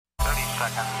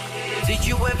Did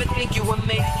you ever think you would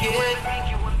make it?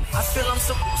 I feel I'm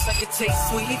so close, I could taste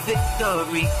sweet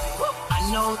victory.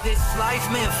 I know this life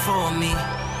meant for me.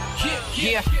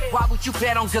 Yeah, why would you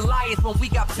bet on Goliath when we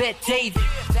got Bet David?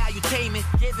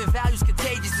 Valuetainment, giving values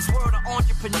contagious. This world of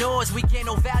entrepreneurs, we get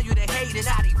no value to hate it.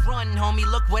 How they run, homie,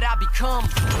 look what I become.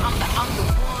 I'm the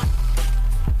one.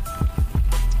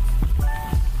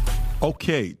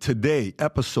 Okay, today,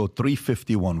 episode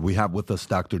 351, we have with us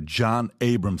Dr. John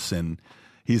Abramson.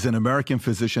 He's an American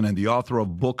physician and the author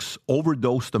of books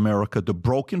Overdosed America, The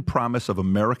Broken Promise of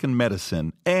American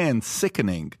Medicine, and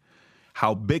Sickening,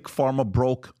 How Big Pharma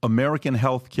Broke American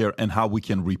Healthcare and How We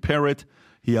Can Repair It.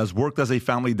 He has worked as a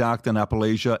family doctor in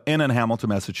Appalachia and in Hamilton,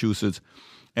 Massachusetts,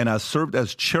 and has served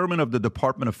as chairman of the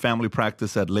Department of Family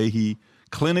Practice at Leahy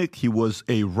Clinic. He was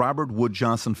a Robert Wood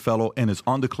Johnson Fellow and is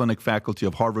on the clinic faculty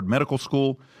of Harvard Medical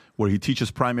School, where he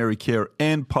teaches primary care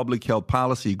and public health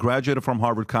policy. He graduated from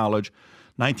Harvard College.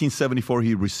 1974,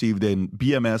 he received a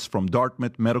BMS from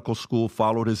Dartmouth Medical School,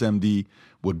 followed his MD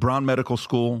with Brown Medical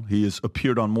School. He has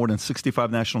appeared on more than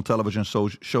 65 national television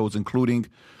shows, including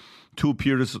 2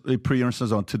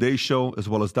 appearances on Today's Show, as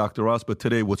well as Dr. Oz. But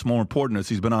today, what's more important is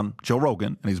he's been on Joe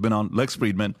Rogan, and he's been on Lex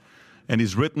Fridman, and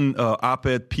he's written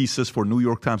op-ed pieces for New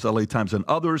York Times, LA Times, and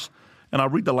others. And I'll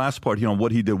read the last part here on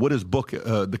what he did, what his book,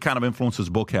 the kind of influence his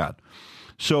book had.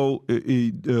 So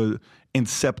in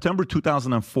September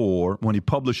 2004, when he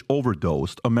published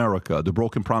Overdosed America, The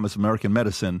Broken Promise of American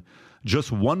Medicine,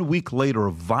 just 1 week later,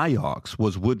 Vioxx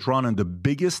was withdrawn in the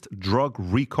biggest drug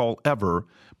recall ever,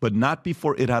 but not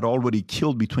before it had already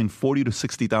killed between 40 to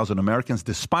 60,000 Americans,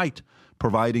 despite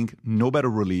providing no better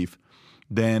relief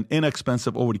than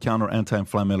inexpensive over-the-counter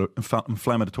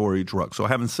anti-inflammatory drugs. So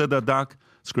having said that, Doc,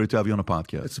 it's great to have you on the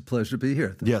podcast. It's a pleasure to be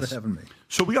here. Thanks for having me.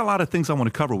 So we got a lot of things I want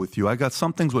to cover with you. I got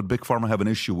some things with Big Pharma I have an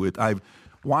issue with. I've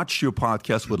watched your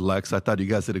podcast with Lex. I thought you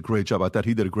guys did a great job. I thought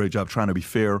he did a great job trying to be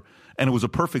fair. And it was a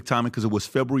perfect timing because it was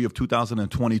February of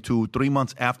 2022, 3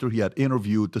 months after he had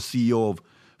interviewed the CEO of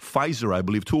Pfizer, I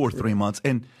believe, 2 or 3 months.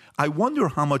 And I wonder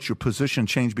how much your position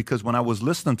changed, because when I was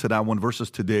listening to that one versus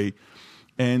today,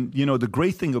 and, you know, the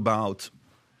great thing about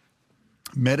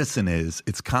medicine is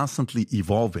it's constantly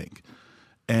evolving.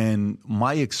 And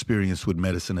my experience with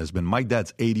medicine has been, my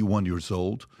dad's 81 years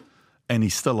old, and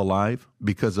he's still alive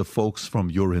because of folks from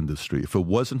your industry. If it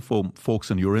wasn't for folks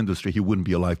in your industry, he wouldn't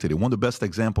be alive today. One of the best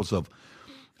examples of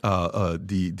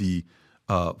the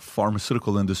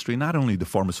pharmaceutical industry, not only the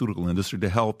pharmaceutical industry, the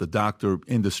health, the doctor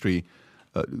industry,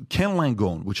 Ken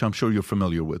Langone, which I'm sure you're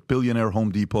familiar with, billionaire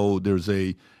Home Depot. There's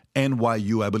a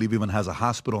NYU, I believe, even has a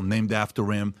hospital named after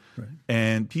him. Right.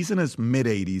 And he's in his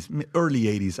mid-80s, early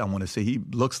 80s, I want to say. He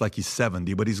looks like he's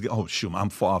 70, but he's, oh, shoot, I'm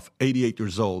off, 88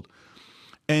 years old.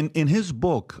 And in his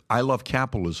book, I Love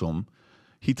Capitalism,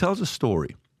 he tells a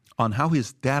story on how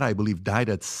his dad, I believe, died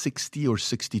at 60 or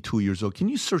 62 years old. Can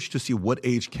you search to see what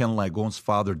age Ken Langone's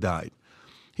father died?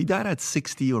 He died at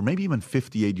 60 or maybe even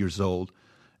 58 years old.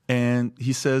 And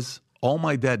he says, all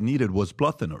my dad needed was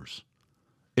blood thinners.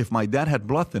 If my dad had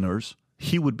blood thinners,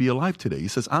 he would be alive today. He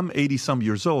says, I'm 80-some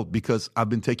years old because I've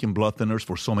been taking blood thinners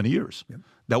for so many years. Yep.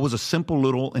 That was a simple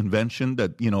little invention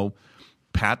that, you know,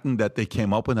 patent that they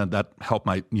came up with, and that helped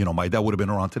my dad would have been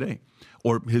around today,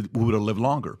 or he would have lived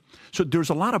longer. So there's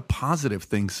a lot of positive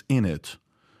things in it,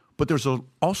 but there's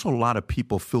also a lot of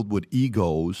people filled with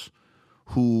egos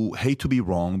who hate to be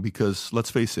wrong because,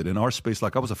 let's face it, in our space,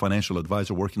 like I was a financial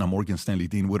advisor working on Morgan Stanley,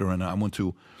 Dean Witter, and I went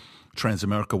to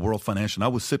Transamerica World Financial. I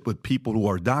would sit with people who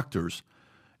are doctors.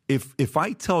 If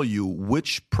I tell you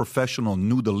which professional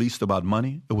knew the least about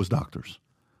money, it was doctors.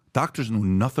 Doctors knew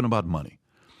nothing about money.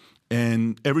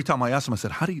 And every time I asked them, I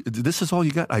said, this is all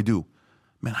you got? I do.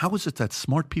 Man, how is it that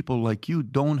smart people like you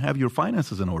don't have your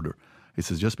finances in order? He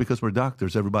says, just because we're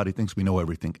doctors, everybody thinks we know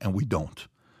everything, and we don't.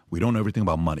 We don't know everything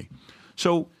about money.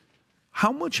 So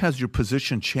how much has your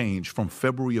position changed from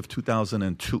February of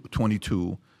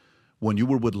 2022 when you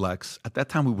were with Lex? At that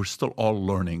time, we were still all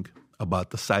learning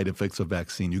about the side effects of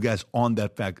vaccine. You guys on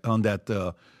that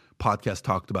podcast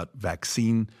talked about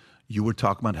vaccine. You were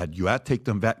talking about had you had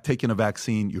taken a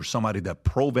vaccine, you're somebody that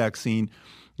pro-vaccine,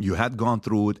 you had gone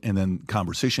through it, and then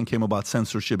conversation came about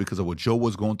censorship because of what Joe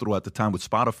was going through at the time with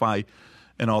Spotify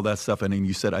and all that stuff. And then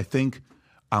you said, I think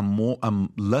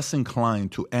I'm less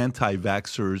inclined to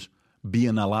anti-vaxxers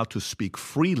being allowed to speak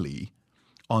freely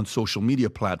on social media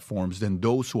platforms than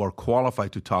those who are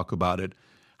qualified to talk about it.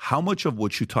 How much of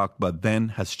what you talked about then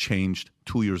has changed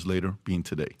 2 years later, being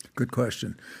today? Good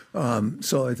question.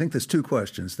 So I think there's 2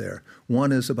 questions there.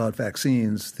 One is about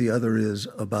vaccines. The other is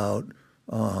about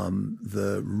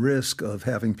the risk of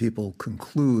having people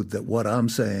conclude that what I'm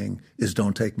saying is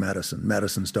don't take medicine.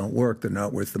 Medicines don't work. They're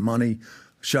not worth the money.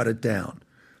 Shut it down.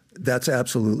 That's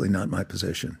absolutely not my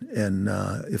position. And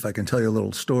if I can tell you a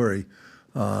little story,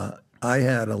 I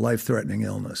had a life-threatening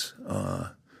illness.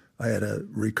 I had a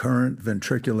recurrent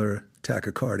ventricular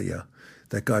tachycardia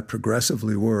that got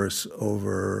progressively worse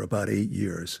over about 8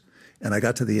 years. And I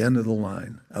got to the end of the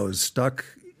line. I was stuck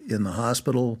in the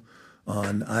hospital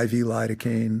on IV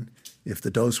lidocaine. If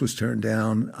the dose was turned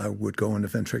down, I would go into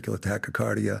ventricular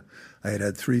tachycardia. I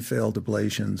had 3 failed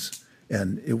ablations,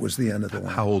 and it was the end of the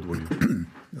line. How old were you?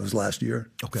 It was last year,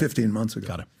 okay. 15 months ago.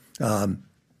 Got it.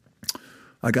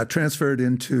 I got transferred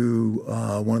into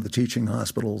one of the teaching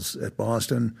hospitals at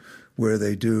Boston where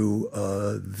they do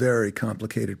a very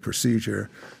complicated procedure.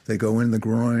 They go in the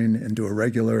groin and do a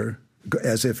regular,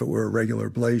 as if it were a regular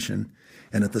ablation,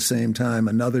 and at the same time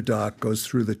another doc goes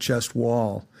through the chest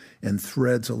wall and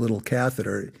threads a little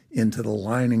catheter into the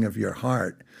lining of your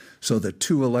heart so that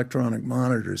 2 electronic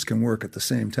monitors can work at the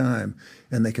same time,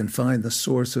 and they can find the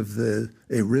source of the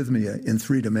arrhythmia in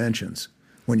 3 dimensions.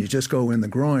 When you just go in the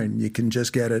groin, you can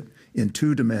just get it in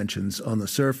 2 dimensions on the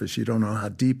surface. You don't know how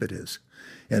deep it is.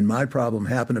 And my problem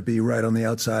happened to be right on the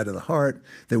outside of the heart.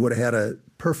 They would have had to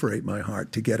perforate my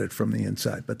heart to get it from the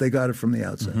inside, but they got it from the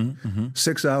outside.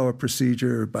 6-hour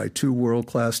procedure by 2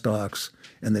 world-class docs,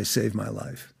 and they saved my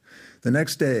life. The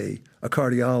next day, a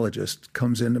cardiologist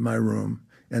comes into my room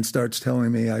and starts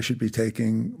telling me I should be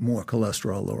taking more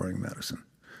cholesterol-lowering medicine.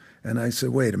 And I said,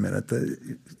 wait a minute,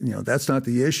 that's not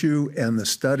the issue. And the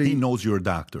study... He knows you're a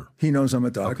doctor. He knows I'm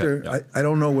a doctor. Okay, yeah. I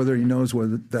don't know whether he knows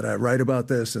that I write about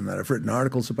this and that I've written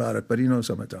articles about it, but he knows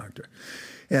I'm a doctor.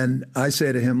 And I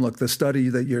say to him, look, the study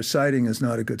that you're citing is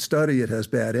not a good study. It has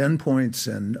bad endpoints.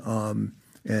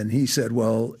 And he said,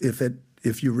 well,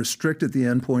 if you restricted the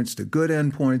endpoints to good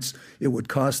endpoints, it would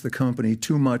cost the company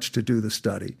too much to do the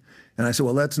study. And I said,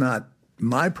 well, that's not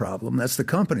my problem. That's the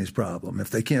company's problem. If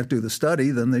they can't do the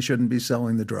study, then they shouldn't be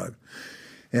selling the drug.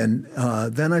 And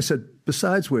then I said,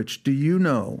 besides which, do you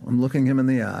know, I'm looking him in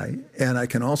the eye, and I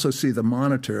can also see the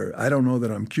monitor. I don't know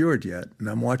that I'm cured yet, and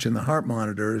I'm watching the heart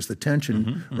monitor as the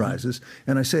tension rises.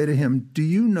 And I say to him, do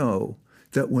you know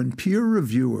that when peer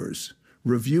reviewers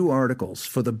review articles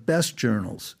for the best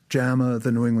journals, JAMA,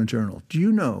 the New England Journal, do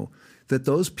you know that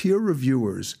those peer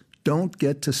reviewers don't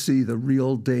get to see the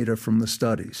real data from the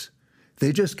studies?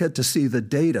 They just get to see the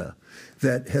data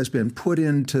that has been put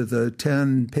into the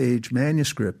 10-page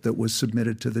manuscript that was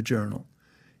submitted to the journal.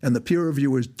 And the peer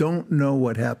reviewers don't know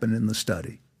what happened in the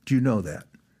study. Do you know that?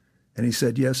 And he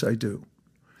said, yes, I do.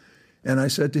 And I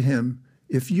said to him,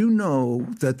 if you know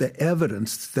that the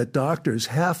evidence that doctors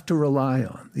have to rely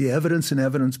on, the evidence in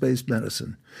evidence-based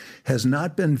medicine, has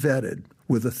not been vetted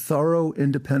with a thorough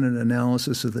independent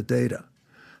analysis of the data,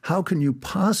 how can you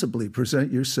possibly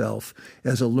present yourself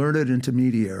as a learned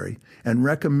intermediary and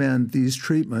recommend these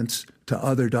treatments to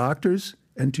other doctors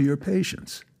and to your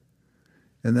patients?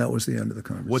 And that was the end of the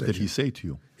conversation. What did he say to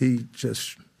you? He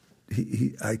just,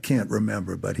 I can't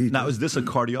remember, but he... Now, is this a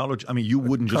cardiologist? I mean, you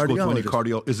wouldn't just go to any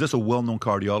cardiologist. Is this a well-known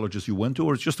cardiologist you went to,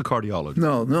 or it's just a cardiologist?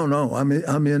 No.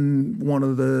 I'm in one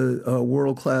of the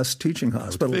world-class teaching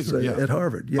hospitals at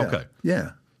Harvard. Yeah. Okay.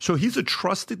 Yeah. So he's a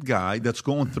trusted guy that's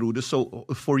going through this. So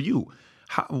for you,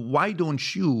 why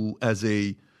don't you, as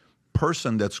a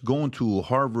person that's going to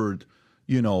Harvard,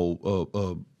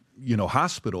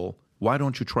 hospital, why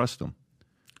don't you trust him?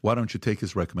 Why don't you take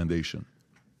his recommendation?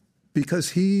 Because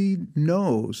he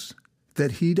knows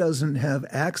that he doesn't have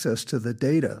access to the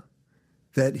data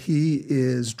that he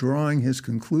is drawing his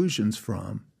conclusions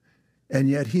from, and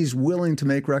yet he's willing to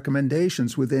make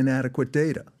recommendations with inadequate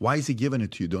data. Why is he giving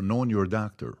it to you, knowing you're a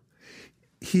doctor?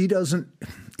 He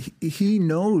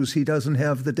knows he doesn't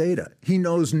have the data. He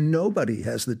knows nobody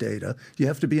has the data. You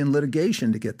have to be in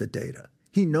litigation to get the data.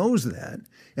 He knows that,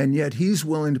 and yet he's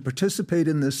willing to participate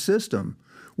in this system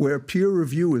where peer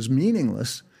review is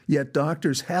meaningless, yet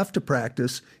doctors have to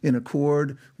practice in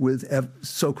accord with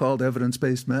so-called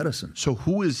evidence-based medicine. So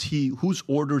who is he? Whose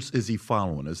orders is he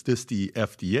following? Is this the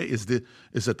FDA?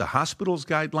 Is it the hospital's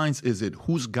guidelines? Is it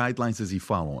whose guidelines is he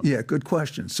following? Yeah, good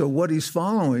question. So what he's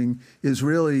following is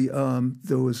really,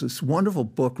 there was this wonderful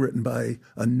book written by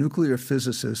a nuclear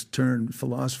physicist turned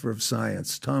philosopher of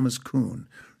science, Thomas Kuhn,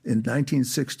 in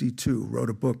 1962, wrote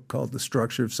a book called The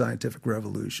Structure of Scientific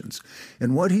Revolutions.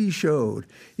 And what he showed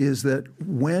is that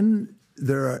when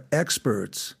there are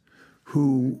experts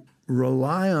who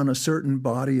rely on a certain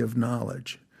body of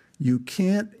knowledge,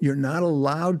 you're not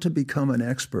allowed to become an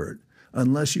expert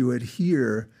unless you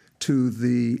adhere to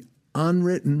the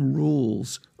unwritten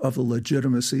rules of the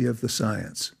legitimacy of the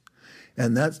science.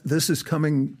 And this is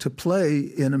coming to play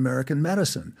in American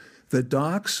medicine. The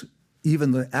docs,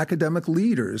 even the academic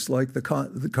leaders like the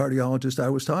cardiologist I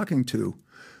was talking to,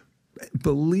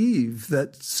 believe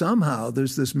that somehow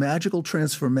there's this magical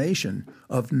transformation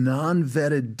of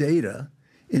non-vetted data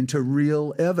into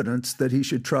real evidence that he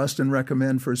should trust and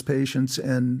recommend for his patients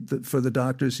and for the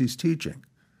doctors he's teaching.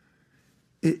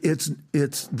 It's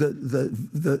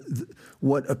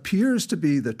what appears to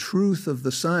be the truth of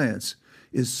the science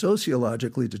is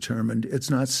sociologically determined. It's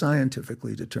not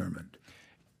scientifically determined.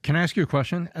 Can I ask you a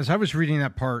question? As I was reading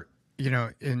that part,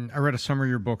 I read a summary of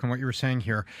your book and what you were saying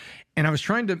here, and I was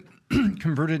trying to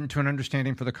convert it into an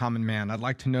understanding for the common man. I'd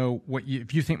like to know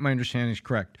if you think my understanding is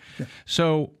correct. Yeah.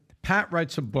 So Pat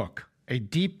writes a book, a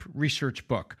deep research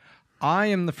book. I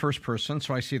am the first person,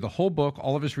 so I see the whole book,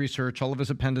 all of his research, all of his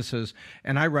appendices,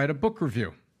 and I write a book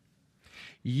review.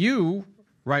 You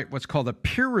write what's called a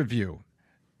peer review.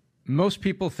 Most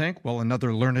people think, well,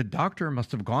 another learned doctor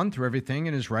must have gone through everything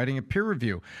and is writing a peer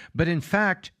review. But in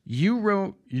fact, you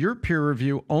wrote your peer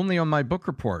review only on my book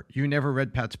report. You never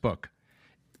read Pat's book.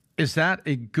 Is that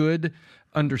a good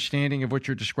understanding of what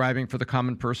you're describing for the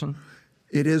common person?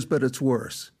 It is, but it's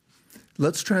worse.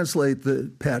 Let's translate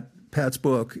the Pat's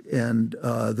book and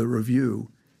the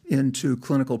review into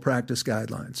clinical practice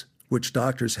guidelines, which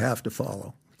doctors have to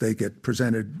follow. They get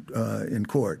presented in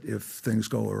court if things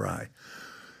go awry.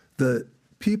 The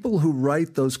people who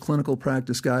write those clinical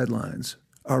practice guidelines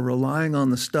are relying on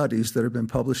the studies that have been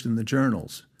published in the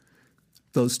journals.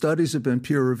 Those studies have been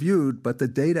peer-reviewed, but the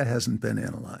data hasn't been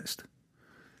analyzed.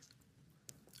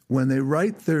 When the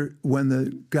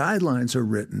guidelines are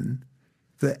written,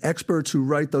 the experts who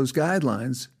write those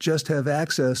guidelines just have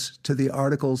access to the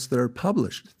articles that are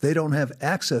published. They don't have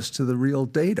access to the real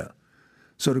data.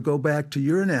 So to go back to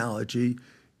your analogy,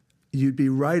 you'd be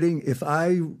writing, if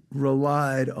I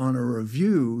relied on a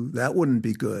review, that wouldn't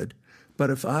be good. But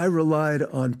if I relied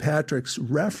on Patrick's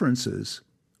references,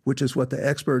 which is what the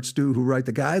experts do who write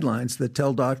the guidelines that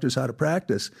tell doctors how to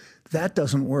practice, that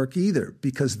doesn't work either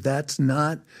because that's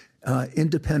not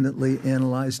independently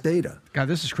analyzed data. God,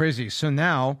 this is crazy. So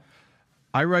now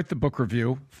I write the book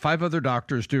review, 5 other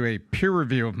doctors do a peer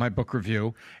review of my book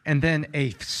review, and then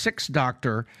a 6th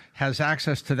doctor has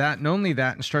access to that and only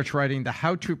that and starts writing the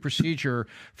how-to procedure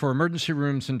for emergency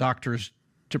rooms and doctors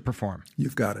to perform.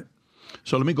 You've got it.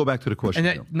 So let me go back to the question.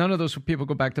 And none of those people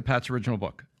go back to Pat's original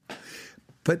book.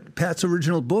 But Pat's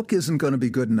original book isn't going to be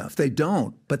good enough. They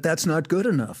don't, but that's not good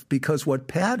enough because what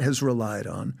Pat has relied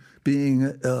on,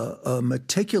 being a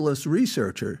meticulous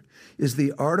researcher, is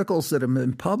the articles that have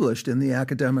been published in the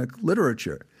academic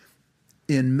literature.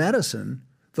 In medicine,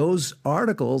 those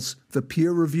articles, the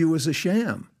peer review is a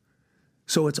sham.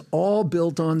 So it's all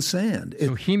built on sand.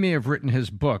 So he may have written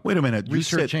his book. Wait a minute.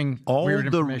 Researching weird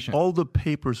information. All the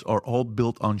papers are all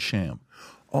built on sham.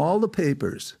 All the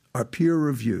papers are peer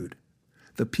reviewed.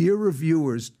 The peer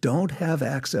reviewers don't have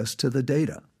access to the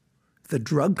data. The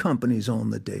drug companies own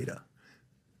the data.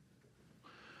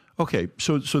 Okay,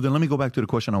 so then let me go back to the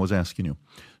question I was asking you.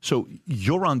 So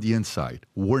you're on the inside.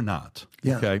 We're not.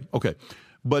 Yeah. Okay.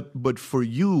 But for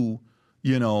you,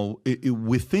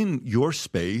 within your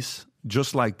space,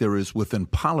 just like there is within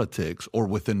politics or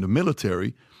within the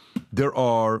military, there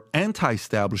are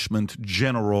anti-establishment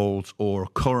generals or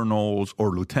colonels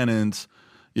or lieutenants.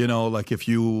 Like if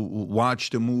you watch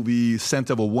the movie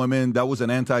Scent of a Woman, that was an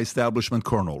anti-establishment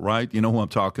colonel, right? You know who I'm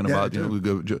talking about?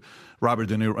 Robert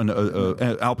De Niro and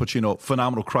Al Pacino,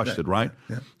 phenomenal, crushed it, right?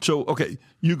 Yeah. So, okay,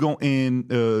 you go in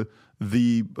the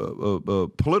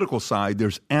political side,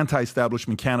 there's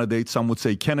anti-establishment candidates. Some would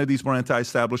say Kennedy's more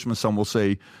anti-establishment. Some will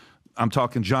say, I'm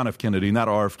talking John F. Kennedy, not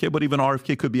RFK, but even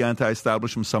RFK could be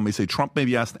anti-establishment. Some may say Trump may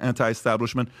be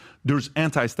anti-establishment. There's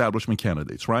anti-establishment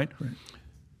candidates, right?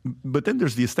 But then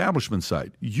there's the establishment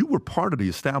side. You were part of the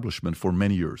establishment for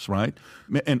many years, right?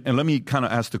 And let me kind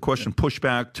of ask the question, push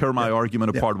back, tear my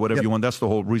argument apart, whatever you want. That's the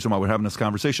whole reason why we're having this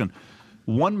conversation.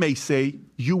 One may say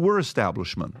you were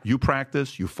establishment. You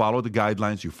practiced, you followed the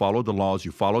guidelines, you followed the laws,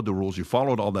 you followed the rules, you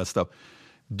followed all that stuff.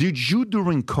 Did you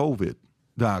during COVID,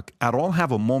 Doc, at all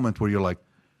have a moment where you're like,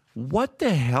 what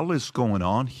the hell is going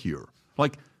on here?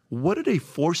 Like, what are they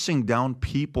forcing down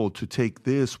people to take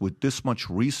this with this much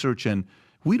research and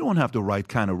we don't have the right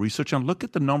kind of research. And look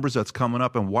at the numbers that's coming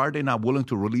up. And why are they not willing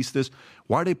to release this?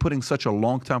 Why are they putting such a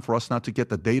long time for us not to get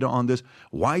the data on this?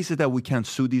 Why is it that we can't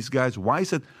sue these guys? Why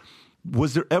is it?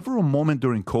 Was there ever a moment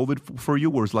during COVID for you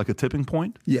where it's like a tipping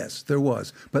point? Yes, there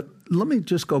was. But let me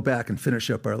just go back and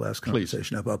finish up our last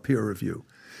conversation about peer review.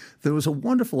 There was a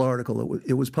wonderful article.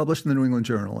 It was published in the New England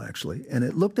Journal, actually, and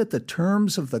it looked at the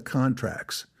terms of the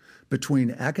contracts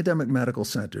between academic medical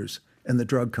centers and the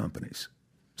drug companies.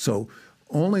 So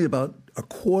only about a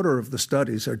quarter of the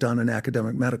studies are done in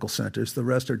academic medical centers. The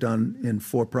rest are done in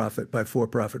by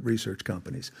for-profit research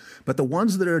companies. But the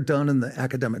ones that are done in the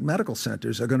academic medical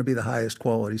centers are going to be the highest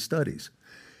quality studies.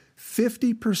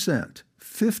 50%,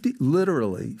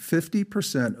 literally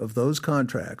 50% of those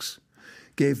contracts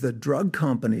gave the drug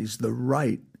companies the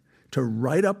right to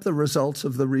write up the results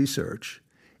of the research,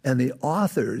 and the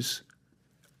authors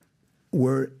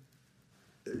were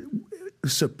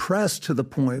suppressed to the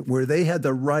point where they had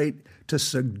the right to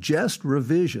suggest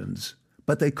revisions,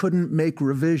 but they couldn't make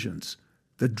revisions.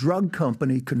 The drug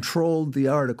company controlled the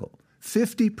article.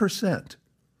 50%.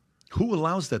 Who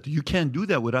allows that? You can't do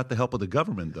that without the help of the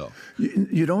government, though.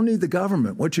 You don't need the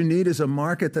government. What you need is a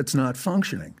market that's not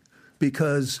functioning,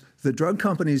 because the drug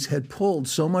companies had pulled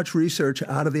so much research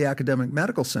out of the academic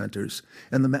medical centers,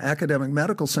 and the academic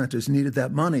medical centers needed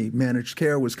that money. Managed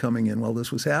care was coming in while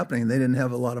this was happening. They didn't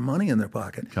have a lot of money in their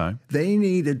pocket. Okay. They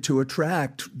needed to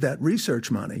attract that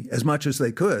research money as much as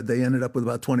they could. They ended up with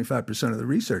about 25% of the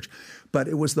research. But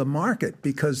it was the market,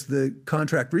 because the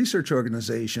contract research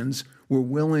organizations were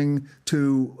willing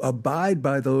to abide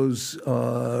by those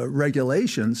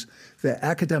regulations. The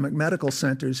academic medical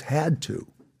centers had to.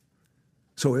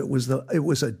 So it was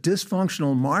a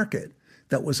dysfunctional market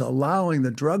that was allowing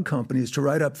the drug companies to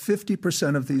write up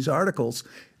 50% of these articles,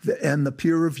 and the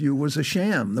peer review was a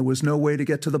sham. There was no way to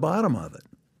get to the bottom of it.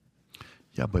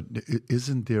 Yeah, but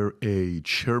isn't there a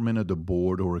chairman of the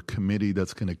board or a committee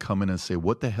that's going to come in and say,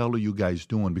 what the hell are you guys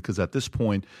doing? Because at this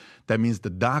point, that means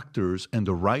the doctors and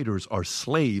the writers are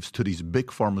slaves to these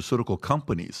big pharmaceutical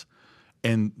companies.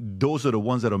 And those are the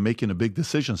ones that are making the big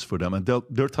decisions for them, and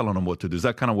they're telling them what to do. Is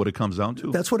that kind of what it comes down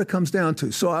to? That's what it comes down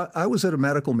to. So I was at a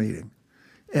medical meeting,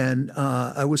 and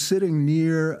I was sitting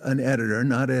near an editor,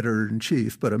 not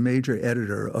editor-in-chief, but a major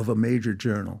editor of a major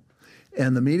journal.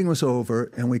 And the meeting was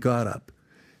over, and we got up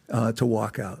to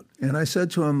walk out. And I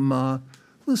said to him,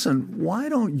 listen, why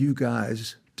don't you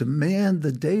guys demand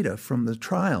the data from the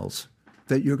trials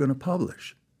that you're going to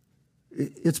publish?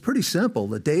 It's pretty simple.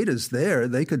 The data's there.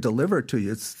 They could deliver it to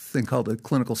you. It's a thing called a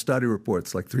clinical study report.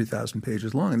 It's like 3,000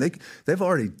 pages long. And they've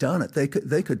already done it. They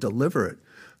could deliver it.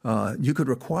 You could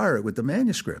require it with the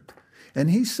manuscript. And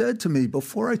he said to me,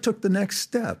 before I took the next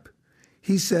step,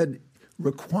 he said,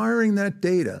 requiring that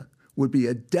data would be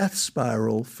a death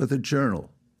spiral for the journal.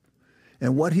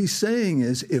 And what he's saying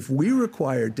is, if we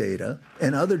require data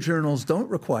and other journals don't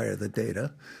require the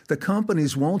data, the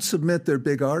companies won't submit their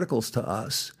big articles to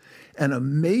us. And a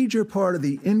major part of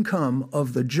the income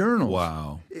of the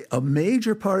journals, a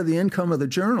major part of the income of the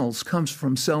journals comes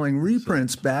from selling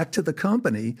reprints back to the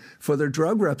company for their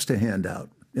drug reps to hand out.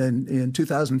 And in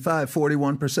 2005,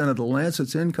 41% of the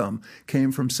Lancet's income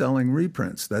came from selling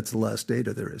reprints. That's the last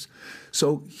data there is.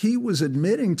 So he was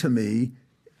admitting to me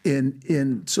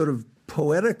in sort of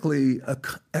poetically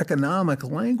economic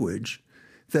language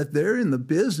that they're in the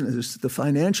business, the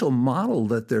financial model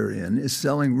that they're in is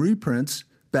selling reprints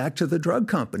back to the drug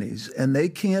companies, and they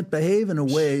can't behave in a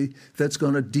way that's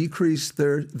going to decrease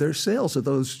their sales of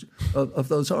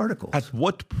those articles. At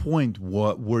what point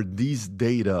were these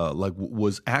data,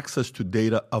 was access to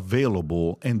data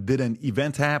available, and did an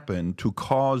event happen to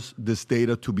cause this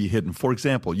data to be hidden? For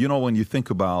example, when you think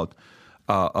about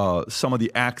some of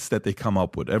the acts that they come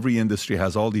up with, every industry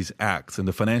has all these acts. In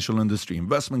the financial industry,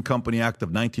 Investment Company Act of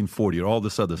 1940, or all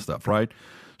this other stuff, right?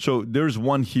 So there's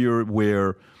one here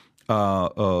where in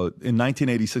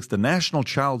 1986, the National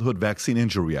Childhood Vaccine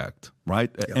Injury Act,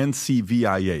 right, Yep.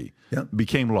 NCVIA, Yep.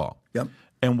 became law. Yep.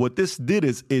 And what this did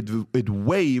is it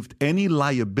waived any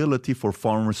liability for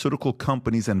pharmaceutical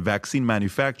companies and vaccine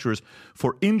manufacturers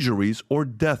for injuries or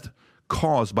death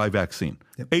caused by vaccine.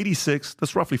 Yep. 86,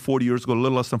 that's roughly 40 years ago, a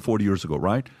little less than 40 years ago,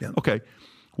 right? Yep. Okay.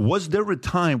 Was there a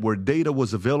time where data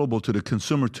was available to the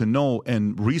consumer to know,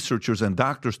 and researchers and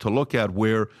doctors to look at,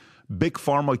 where Big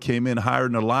Pharma came in,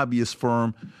 hired a lobbyist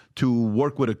firm to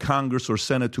work with a Congress or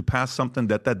Senate to pass something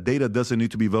that data doesn't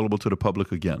need to be available to the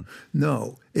public again?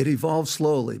 No, it evolved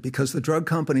slowly because the drug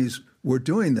companies were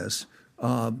doing this,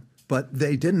 but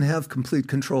they didn't have complete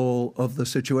control of the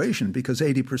situation because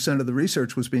 80% of the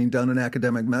research was being done in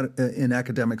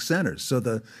academic centers. So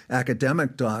the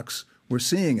academic docs were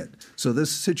seeing it. So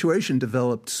this situation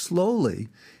developed slowly,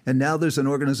 and now there's an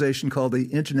organization called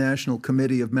the International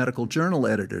Committee of Medical Journal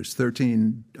Editors, the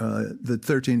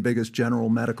 13 biggest general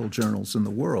medical journals in the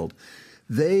world.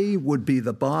 They would be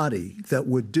the body that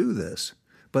would do this,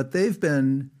 but they've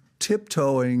been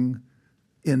tiptoeing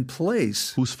in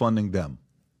place. Who's funding them?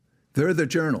 They're the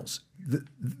journals.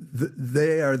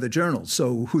 They are the journals.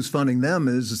 So who's funding them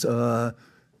is the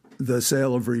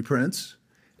sale of reprints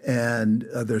and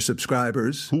their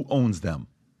subscribers. Who owns them?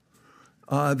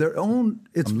 Their own.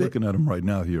 I'm looking at them right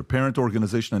now here. Parent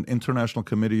organization and International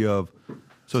Committee of.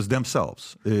 So it's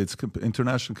themselves. It's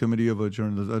International Committee of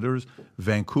Journalists. Others,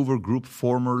 Vancouver Group,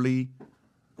 formerly.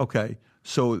 Okay.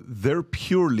 So they're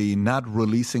purely not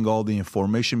releasing all the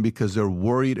information because they're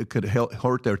worried it could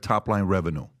hurt their top line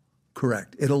revenue.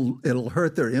 Correct. It'll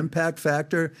hurt their impact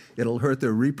factor. It'll hurt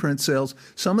their reprint sales.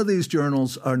 Some of these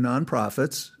journals are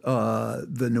nonprofits.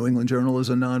 The New England Journal is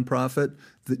a nonprofit.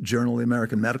 The Journal of the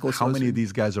American Medical Association. How many of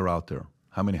these guys are out there?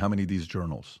 How many of these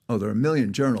journals? Oh, there are a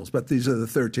million journals, but these are the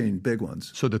 13 big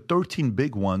ones. So the 13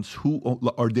 big ones,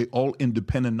 are they all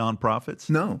independent nonprofits?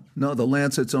 No. The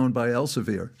Lancet's owned by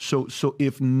Elsevier. So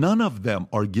if none of them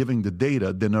are giving the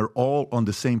data, then they're all on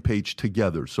the same page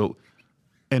together. So,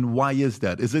 and why is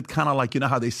that? Is it kind of like,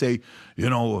 how they say,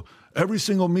 every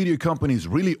single media company is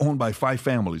really owned by 5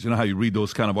 families. You know how you read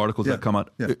those kind of articles that come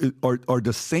out? Yeah. Are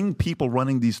the same people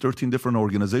running these 13 different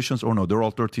organizations, or no, they're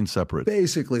all 13 separate?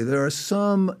 Basically, there are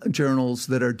some journals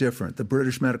that are different. The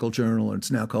British Medical Journal,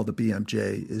 it's now called the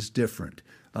BMJ, is different.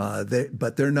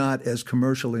 But they're not as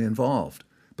commercially involved.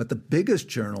 But the biggest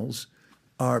journals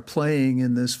are playing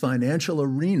in this financial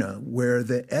arena where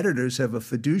the editors have a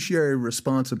fiduciary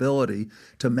responsibility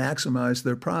to maximize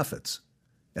their profits.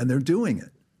 And they're doing it.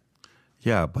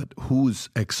 Yeah, but who's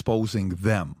exposing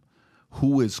them?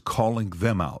 Who is calling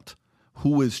them out?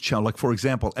 Who is, like, for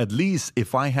example, at least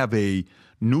if I have a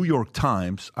New York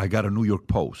Times, I got a New York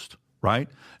Post, right?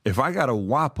 If I got a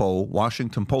WAPO,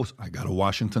 Washington Post, I got a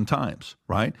Washington Times,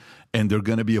 right? And they're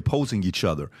going to be opposing each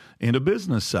other. In the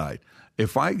business side,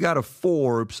 if I got a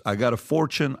Forbes, I got a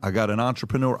Fortune, I got an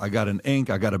Entrepreneur, I got an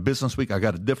Inc., I got a Business Week, I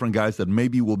got different guys that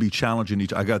maybe will be challenging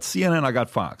each other. I got CNN, I got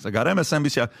Fox, I got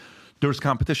MSNBC. There's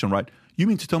competition, right? You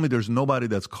mean to tell me there's nobody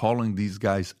that's calling these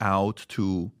guys out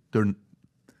to their...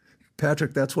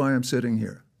 Patrick, that's why I'm sitting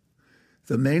here.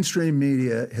 The mainstream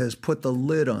media has put the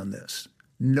lid on this.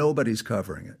 Nobody's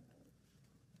covering it.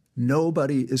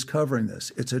 Nobody is covering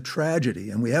this. It's a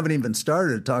tragedy, and we haven't even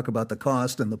started to talk about the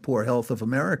cost and the poor health of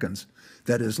Americans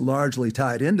that is largely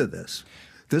tied into this.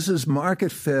 This is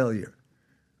market failure.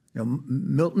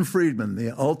 Milton Friedman,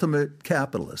 the ultimate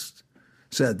capitalist,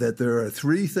 said that there are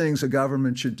 3 things a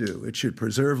government should do. It should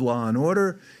preserve law and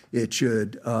order, it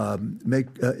should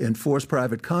enforce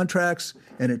private contracts,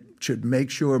 and it should make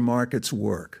sure markets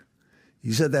work.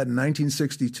 He said that in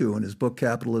 1962 in his book,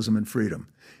 Capitalism and Freedom.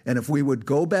 And if we would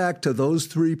go back to those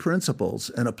 3 principles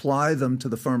and apply them to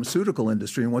the pharmaceutical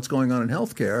industry and what's going on in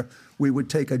healthcare, we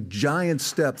would take a giant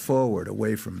step forward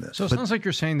away from this. So it sounds like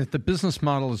you're saying that the business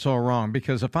model is all wrong,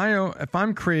 because if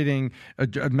I'm creating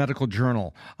a medical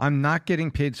journal, I'm not getting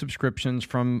paid subscriptions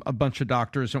from a bunch of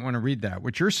doctors that want to read that.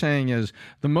 What you're saying is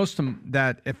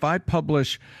that if I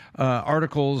publish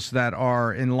articles that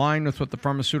are in line with what the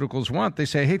pharmaceuticals want, they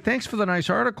say, hey, thanks for the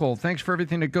nice article. Thanks for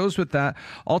everything that goes with that.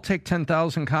 I'll take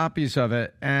 10,000 copies of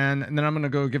it, and then I'm going to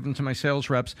go give them to my sales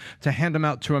reps to hand them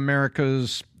out to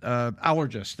America's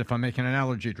allergist if I'm making an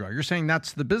allergy drug. You're saying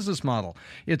that's the business model.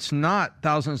 It's not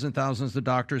thousands and thousands of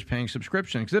doctors paying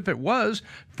subscriptions. Because if it was,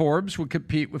 Forbes would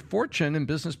compete with Fortune, and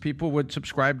business people would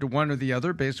subscribe to one or the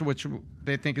other based on which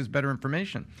they think is better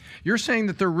information. You're saying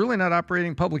that they're really not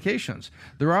operating publications.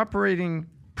 They're operating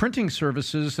printing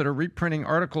services that are reprinting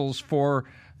articles for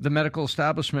the medical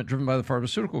establishment driven by the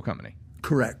pharmaceutical company.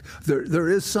 Correct. There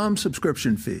is some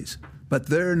subscription fees, but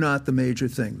they're not the major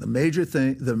thing. The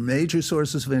major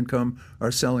sources of income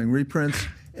are selling reprints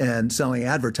and selling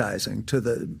advertising to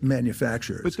the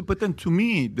manufacturers. But then to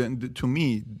me,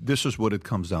 this is what it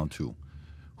comes down to.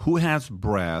 Who has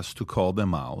brass to call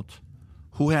them out?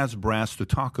 Who has brass to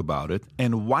talk about it?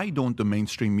 And why don't the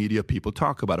mainstream media people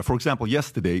talk about it? For example,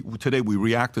 today we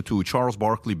reacted to Charles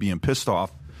Barkley being pissed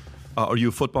off. Are you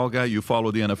a football guy? You follow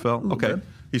the NFL? Okay.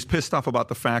 He's pissed off about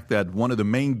the fact that one of the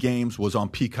main games was on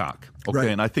Peacock. Okay, right.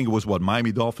 And I think it was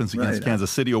Miami Dolphins against Kansas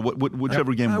City, or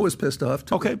whichever game. I was pissed off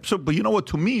too. Okay, but you know what?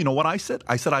 To me, you know what I said?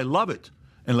 I said I love it,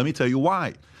 and let me tell you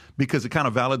why. Because it kind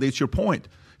of validates your point.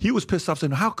 He was pissed off,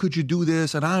 saying, "How could you do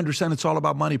this?" And I understand it's all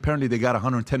about money. Apparently, they got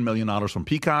 $110 million from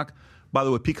Peacock. By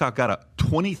the way, Peacock got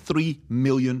 23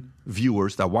 million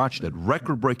viewers that watched it,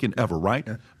 record-breaking ever, right?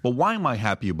 Yeah. But why am I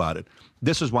happy about it?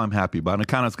 This is why I'm happy about it. And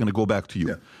kind of is going to go back to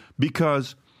you,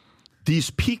 because these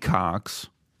Peacocks,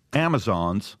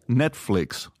 Amazons,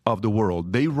 Netflix of the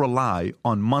world, they rely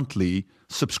on monthly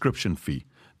subscription fee.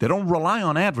 They don't rely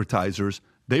on advertisers.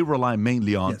 They rely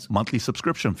mainly on monthly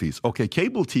subscription fees. Okay,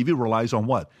 cable TV relies on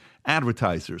what?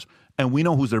 Advertisers. And we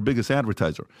know who's their biggest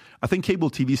advertiser. I think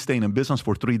cable TV is staying in business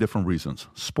for 3 different reasons: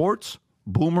 sports,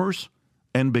 boomers,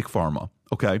 and big pharma.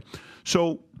 Okay,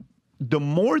 so the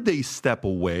more they step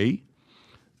away,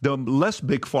 the less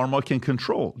Big Pharma can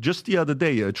control. Just the other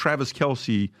day, Travis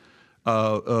Kelce,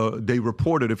 they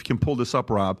reported, if you can pull this up,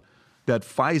 Rob, that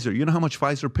Pfizer, you know how much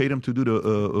Pfizer paid him to do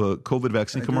the COVID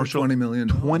vaccine commercial? $20 million.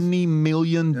 $20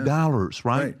 million,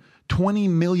 right? $20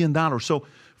 million. So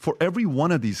for every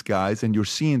one of these guys, and you're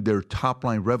seeing their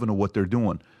top-line revenue, what they're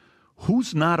doing,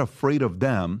 who's not afraid of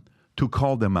them to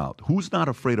call them out? Who's not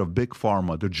afraid of Big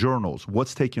Pharma, the journals,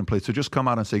 what's taking place? So just come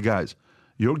out and say, guys,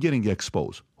 you're getting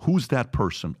exposed. Who's that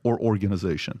person or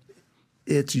organization?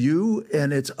 It's you,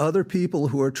 and it's other people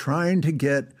who are trying to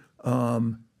get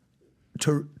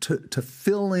to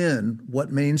fill in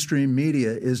what mainstream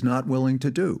media is not willing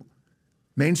to do.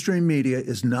 Mainstream media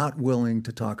is not willing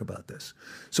to talk about this.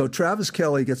 So Travis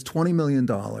Kelce gets $20 million,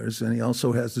 and he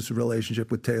also has this relationship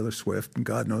with Taylor Swift, and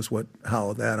God knows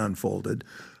how that unfolded.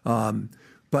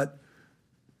 But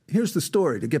here's the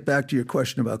story, to get back to your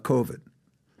question about COVID.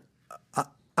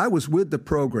 I was with the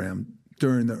program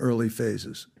during the early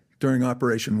phases, during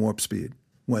Operation Warp Speed,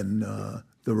 when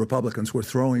the Republicans were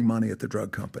throwing money at the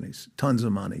drug companies, tons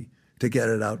of money, to get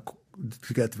it out,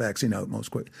 to get the vaccine out most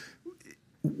quick.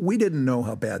 We didn't know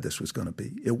how bad this was going to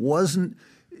be. It wasn't,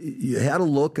 you had to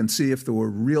look and see if there were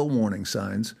real warning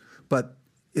signs, but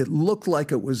it looked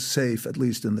like it was safe, at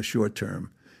least in the short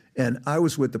term. And I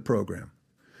was with the program.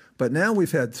 But now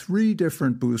we've had 3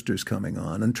 different boosters coming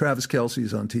on, and Travis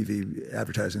Kelce's on TV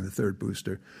advertising the 3rd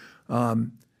booster.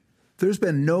 There's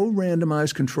been no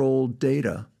randomized controlled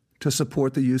data to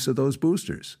support the use of those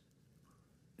boosters.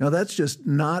 Now, that's just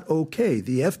not okay.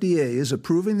 The FDA is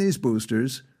approving these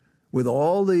boosters with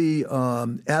all the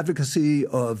advocacy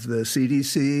of the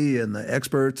CDC and the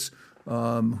experts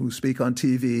who speak on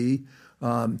TV,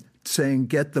 saying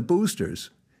get the boosters.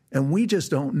 And we just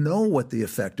don't know what the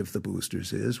effect of the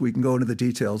boosters is. We can go into the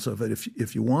details of it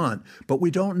if you want, but we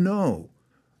don't know.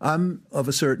 I'm of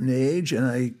a certain age, and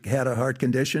I had a heart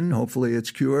condition. Hopefully it's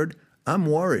cured. I'm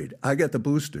worried. I get the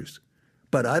boosters,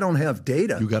 but I don't have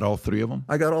data. You got all 3 of them?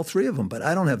 I got all 3 of them, but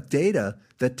I don't have data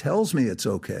that tells me it's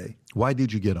okay. Why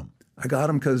did you get them? I got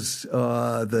them because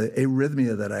the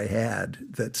arrhythmia that I had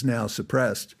that's now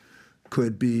suppressed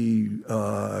could be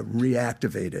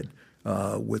reactivated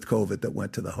with COVID that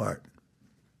went to the heart.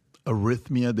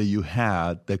 Arrhythmia that you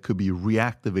had that could be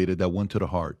reactivated that went to the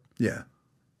heart. Yeah.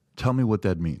 Tell me what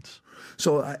that means.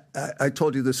 So I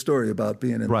told you this story about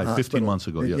being in the hospital. 15 months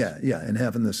ago, yes. Yeah, and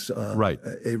having this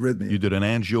arrhythmia. You did an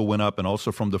angio, went up, and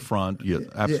also from the front. Yeah,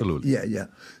 absolutely. Yeah.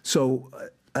 So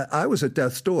I was at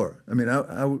death's door. I mean,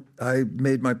 I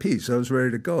made my peace. I was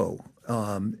ready to go.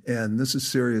 And this is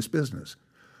serious business.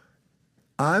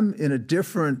 I'm in a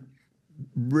different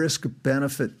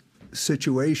risk-benefit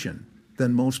situation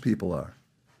than most people are.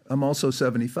 I'm also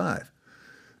 75.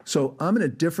 So I'm in a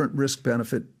different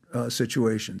risk-benefit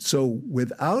situation. So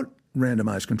without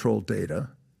randomized controlled data,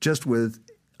 just with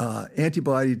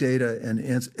antibody data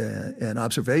and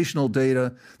observational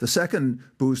data, the second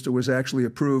booster was actually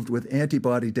approved with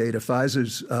antibody data.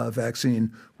 Pfizer's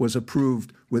vaccine was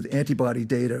approved with antibody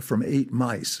data from 8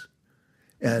 mice.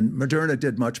 And Moderna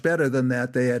did much better than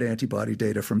that. They had antibody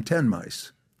data from 10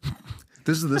 mice.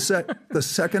 This is the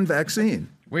second vaccine.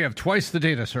 We have twice the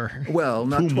data, sir. Well,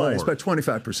 not twice, but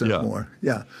 25% more.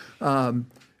 Yeah.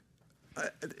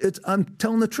 I'm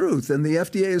telling the truth, and the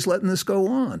FDA is letting this go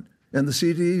on, and the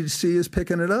CDC is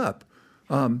picking it up.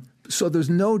 So there's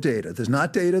no data. There's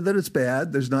not data that it's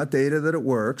bad. There's not data that it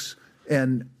works.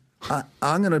 And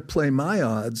I'm going to play my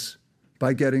odds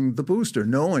by getting the booster,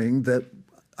 knowing that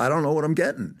I don't know what I'm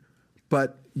getting.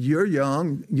 But you're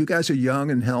young. You guys are young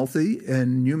and healthy,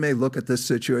 and you may look at this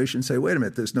situation and say, wait a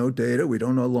minute, there's no data. We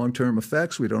don't know long-term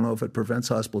effects. We don't know if it prevents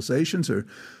hospitalizations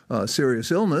or serious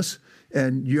illness.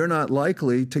 And you're not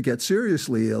likely to get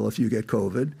seriously ill if you get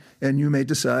COVID. And you may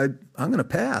decide, I'm going to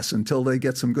pass until they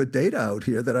get some good data out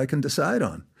here that I can decide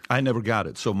on. I never got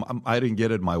it. So I didn't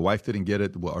get it. My wife didn't get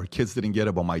it. Our kids didn't get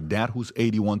it. But my dad, who's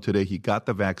 81 today, he got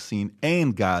the vaccine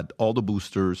and got all the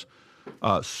boosters.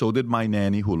 So did my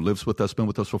nanny, who lives with us, been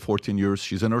with us for 14 years.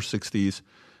 She's in her 60s.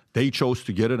 They chose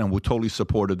to get it, and we totally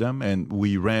supported them. And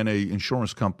we ran a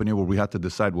insurance company where we had to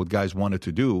decide what guys wanted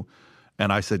to do.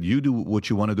 And I said, you do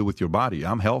what you want to do with your body.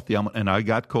 I'm healthy. And I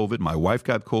got COVID. My wife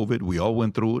got COVID. We all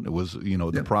went through it. It was,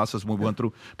 the process we went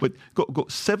through. But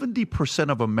 70%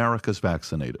 of America's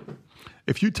vaccinated.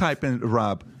 If you type in,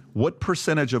 Rob, what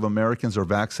percentage of Americans are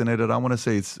vaccinated? I want to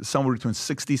say it's somewhere between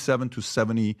 67 to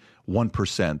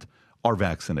 71% are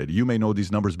vaccinated. You may know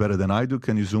these numbers better than I do.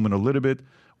 Can you zoom in a little bit?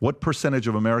 What percentage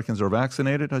of Americans are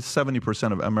vaccinated?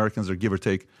 70% of Americans are, give or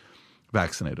take,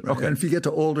 vaccinated. Right. Okay. And if you get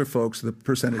to older folks, the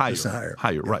percentage is higher.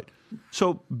 Higher, right.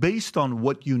 So based on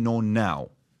what you know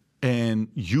now, and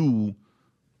you,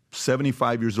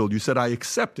 75 years old, you said, I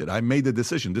accept it. I made the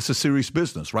decision. This is serious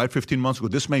business, right? 15 months ago,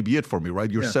 this may be it for me,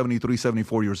 right? You're 73,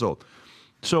 74 years old.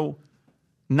 So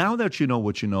now that you know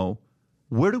what you know,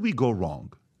 where do we go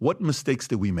wrong? What mistakes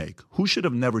did we make? Who should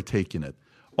have never taken it?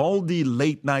 All the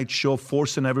late night show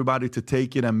forcing everybody to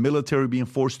take it, and military being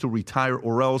forced to retire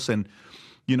or else. And,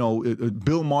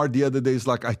 Bill Maher the other day is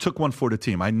like, I took one for the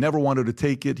team. I never wanted to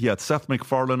take it. He had Seth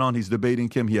MacFarlane on. He's debating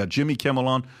him. He had Jimmy Kimmel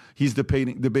on. He's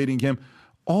debating him.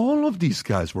 All of these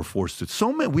guys were forced to.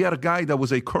 So many. We had a guy that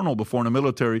was a colonel before in the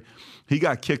military. He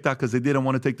got kicked out because they didn't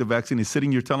want to take the vaccine. He's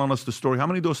sitting here telling us the story. How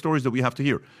many of those stories do we have to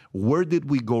hear? Where did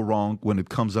we go wrong when it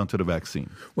comes down to the vaccine?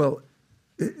 Well,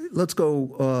 let's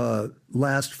go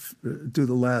do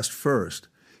the last first.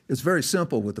 It's very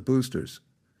simple with the boosters.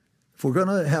 If we're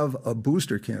going to have a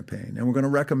booster campaign and we're going to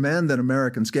recommend that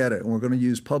Americans get it, and we're going to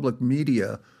use public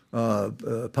media,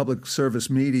 public service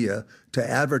media to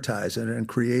advertise it and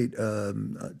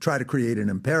try to create an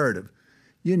imperative,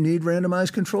 you need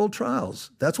randomized controlled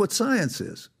trials. That's what science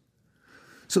is.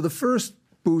 So the first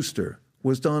booster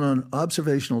was done on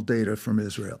observational data from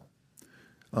Israel.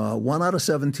 1 out of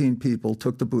 17 people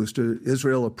took the booster.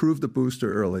 Israel approved the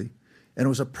booster early, and it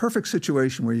was a perfect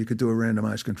situation where you could do a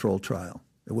randomized controlled trial.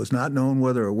 It was not known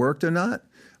whether it worked or not.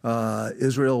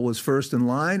 Israel was first in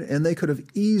line, and they could have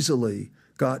easily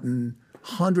gotten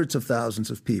hundreds of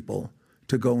thousands of people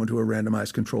to go into a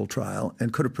randomized controlled trial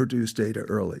and could have produced data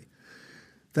early.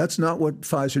 That's not what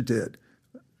Pfizer did.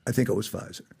 I think it was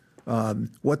Pfizer.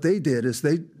 What they did is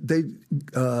they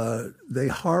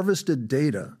harvested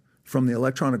data from the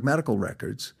electronic medical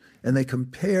records, and they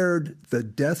compared the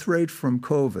death rate from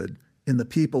COVID in the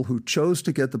people who chose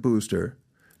to get the booster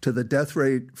to the death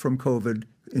rate from COVID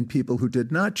in people who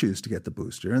did not choose to get the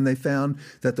booster. And they found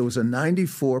that there was a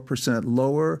 94%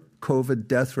 lower COVID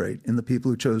death rate in the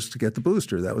people who chose to get the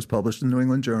booster. That was published in the New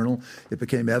England Journal. It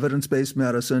became evidence-based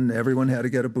medicine. Everyone had to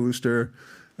get a booster.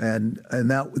 And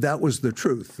that was the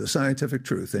truth, the scientific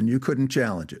truth, and you couldn't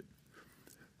challenge it.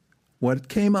 What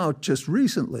came out just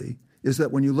recently is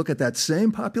that when you look at that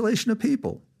same population of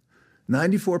people,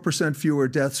 94% fewer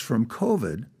deaths from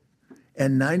COVID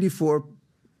and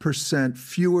 94%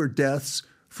 fewer deaths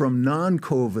from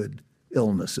non-COVID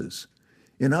illnesses.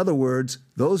 In other words,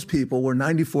 those people were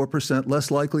 94% less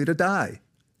likely to die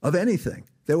of anything.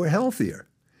 They were healthier.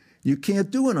 You can't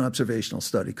do an observational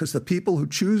study because the people who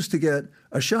choose to get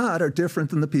a shot are different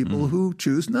than the people who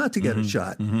choose not to get a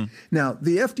shot. Now,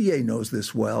 the FDA knows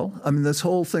this well. I mean, this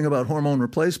whole thing about hormone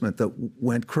replacement that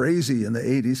went crazy in the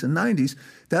 80s and 90s,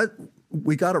 that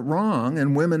we got it wrong,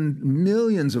 and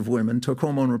millions of women took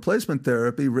hormone replacement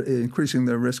therapy, increasing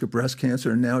their risk of breast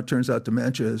cancer, and now it turns out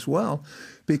dementia as well,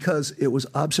 because it was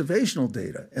observational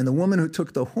data. And the women who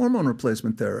took the hormone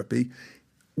replacement therapy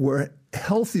were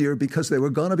healthier because they were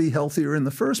going to be healthier in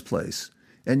the first place.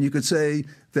 And you could say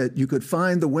that you could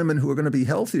find the women who are going to be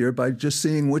healthier by just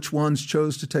seeing which ones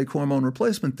chose to take hormone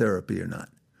replacement therapy or not.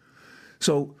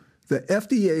 So the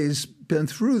FDA's been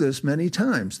through this many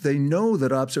times. They know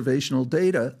that observational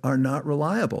data are not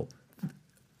reliable.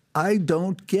 I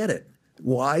don't get it.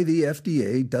 Why the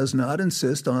FDA does not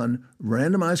insist on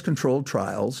randomized controlled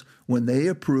trials when they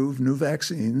approve new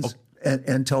vaccines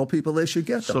and tell people they should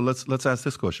get them. So let's ask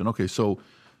this question. Okay, so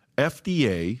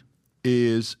FDA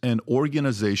is an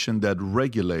organization that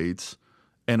regulates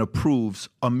and approves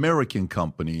American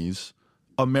companies,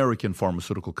 American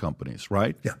pharmaceutical companies,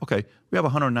 right? Yeah. Okay, we have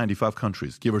 195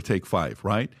 countries, give or take 5,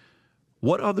 right?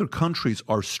 What other countries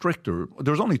are stricter?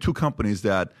 There's only 2 companies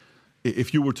that,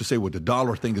 if you were to say, well, the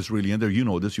dollar thing is really in there, you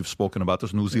know this, you've spoken about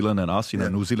this, New Zealand and us.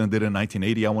 New Zealand did it in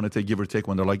 1980, I want to take give or take,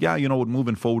 when they're like, yeah, you know what,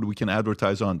 moving forward, we can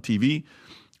advertise on TV.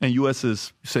 And U.S.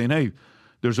 is saying, hey,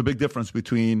 there's a big difference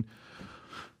between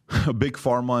Big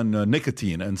Pharma and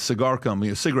nicotine and cigarette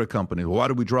company. Why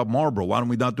do we drop Marlboro? Why don't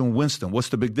we not do Winston? What's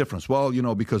the big difference? Well,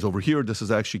 because over here, this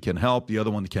is actually can help. The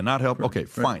other one cannot help. Okay,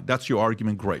 fine. That's your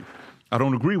argument. Great. I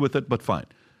don't agree with it, but fine.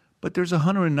 But there's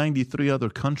 193 other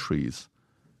countries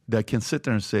that can sit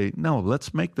there and say, no,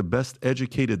 let's make the best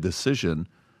educated decision.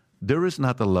 There is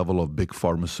not the level of big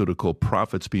pharmaceutical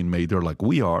profits being made there like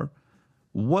we are.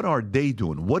 What are they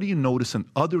doing? What do you notice in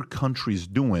other countries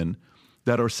doing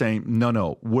that are saying,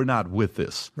 no, we're not with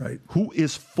this? Right. Who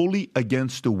is fully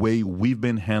against the way we've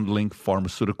been handling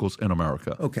pharmaceuticals in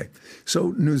America? Okay.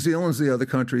 So New Zealand's the other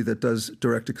country that does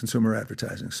direct-to-consumer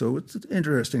advertising. So it's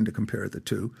interesting to compare the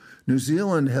two. New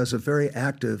Zealand has a very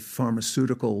active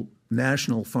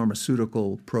national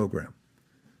pharmaceutical program.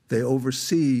 They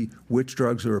oversee which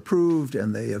drugs are approved,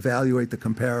 and they evaluate the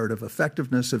comparative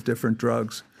effectiveness of different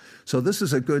drugs. So this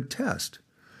is a good test.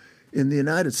 In the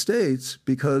United States,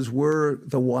 because we're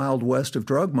the Wild West of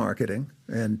drug marketing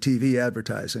and TV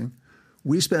advertising,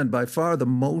 we spend by far the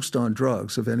most on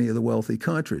drugs of any of the wealthy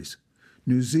countries.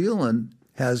 New Zealand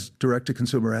has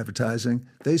direct-to-consumer advertising.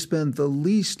 They spend the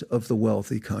least of the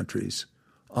wealthy countries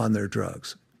on their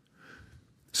drugs.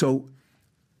 So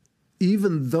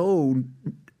even though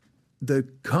the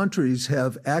countries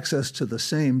have access to the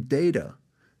same data,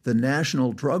 the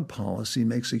national drug policy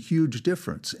makes a huge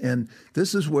difference. And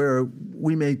this is where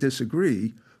we may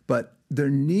disagree, but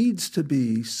there needs to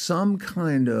be some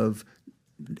kind of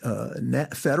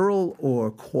federal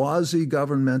or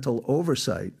quasi-governmental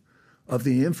oversight of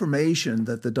the information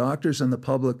that the doctors and the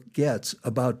public gets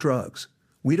about drugs.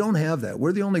 We don't have that.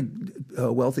 We're the only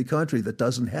wealthy country that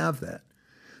doesn't have that.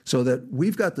 So that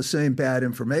we've got the same bad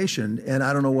information, and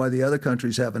I don't know why the other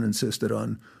countries haven't insisted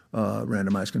on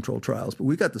randomized controlled trials, but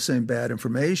we got the same bad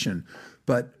information.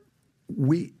 But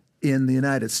in the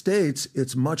United States,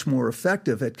 it's much more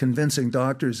effective at convincing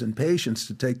doctors and patients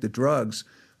to take the drugs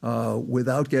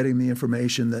without getting the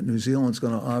information that New Zealand's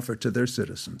going to offer to their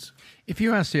citizens. If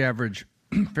you ask the average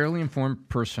fairly informed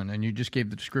person, and you just gave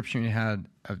the description you had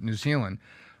of New Zealand,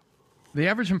 the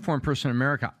average informed person in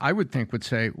America, I would think, would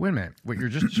say, wait a minute, what you're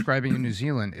just describing in New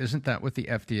Zealand, isn't that what the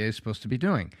FDA is supposed to be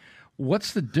doing?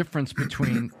 What's the difference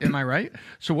between, am I right?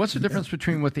 So what's the difference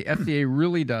between what the FDA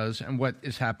really does and what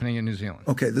is happening in New Zealand?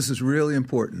 Okay, this is really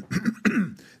important.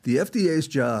 The FDA's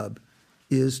job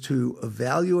is to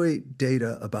evaluate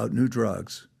data about new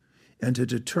drugs and to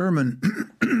determine,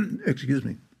 excuse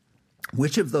me,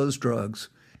 which of those drugs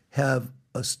have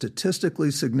a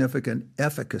statistically significant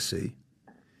efficacy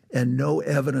and no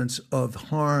evidence of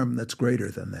harm that's greater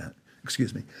than that.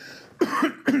 Excuse me.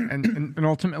 and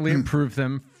ultimately approve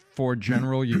them for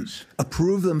general use.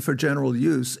 Approve them for general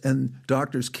use, and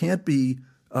doctors can't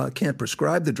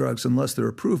prescribe the drugs unless they're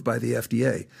approved by the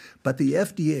FDA. But the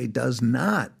FDA does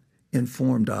not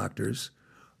inform doctors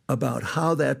about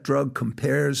how that drug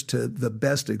compares to the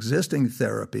best existing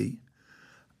therapy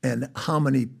and how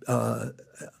many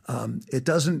it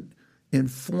doesn't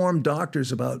inform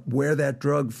doctors about where that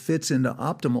drug fits into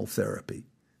optimal therapy.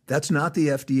 That's not the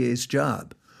FDA's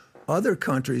job. Other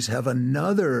countries have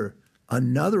another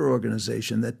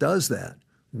organization that does that.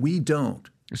 We don't.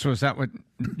 So is that what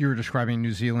you're describing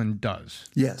New Zealand does?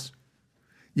 Yes.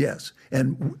 Yes.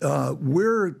 And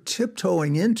we're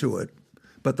tiptoeing into it,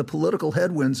 but the political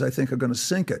headwinds, I think, are going to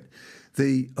sink it.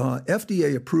 The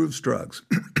FDA approves drugs.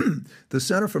 The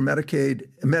Center for Medicare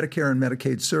and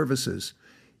Medicaid Services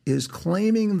is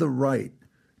claiming the right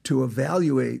to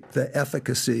evaluate the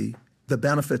efficacy, the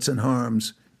benefits and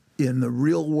harms in the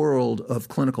real world of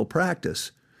clinical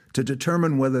practice to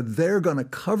determine whether they're going to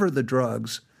cover the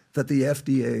drugs that the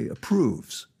FDA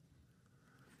approves.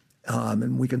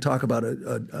 And we can talk about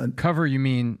a cover, you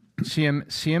mean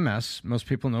CMS. Most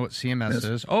people know what CMS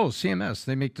is. Oh, CMS.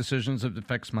 They make decisions that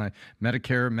affects my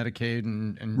Medicare, Medicaid,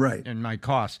 and right. and my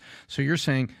costs. So you're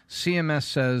saying CMS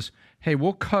says, hey,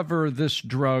 we'll cover this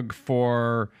drug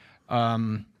for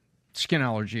skin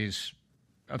allergies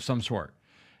of some sort.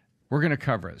 We're going to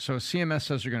cover it. So CMS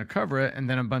says they're going to cover it, and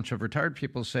then a bunch of retired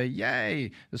people say,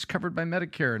 yay, it's covered by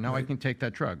Medicare. Now I can take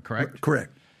that drug, correct?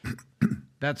 Correct.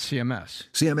 That's CMS.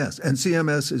 CMS. And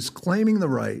CMS is claiming the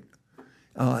right,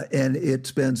 and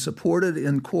it's been supported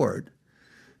in court,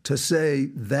 to say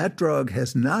that drug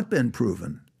has not been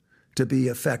proven to be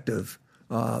effective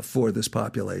for this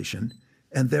population,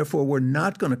 and therefore we're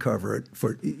not going to cover it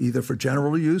for either for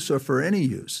general use or for any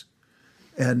use.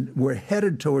 And we're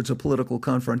headed towards a political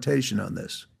confrontation on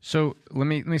this. So let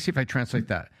me see if I translate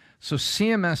that. So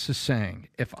CMS is saying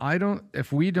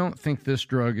if we don't think this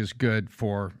drug is good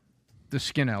for the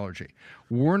skin allergy,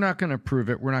 we're not going to approve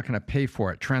it. We're not going to pay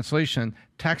for it. Translation: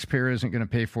 taxpayer isn't going to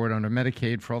pay for it under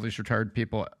Medicaid for all these retired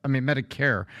people. I mean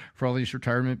Medicare for all these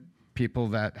retirement people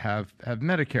that have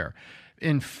Medicare.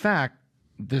 In fact,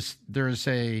 there's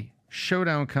a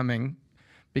showdown coming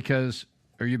because.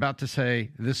 Are you about to say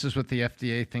this is what the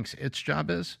FDA thinks its job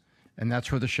is, and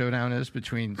that's where the showdown is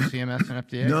between CMS and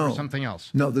FDA, or something else?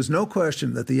 No, there's no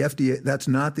question that the FDA, that's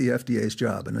not the FDA's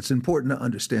job, and it's important to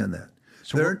understand that.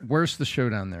 So where's the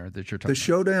showdown there that you're talking about? The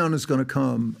showdown is going to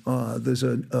come, there's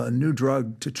a new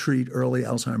drug to treat early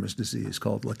Alzheimer's disease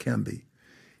called Leqembi,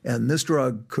 and this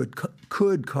drug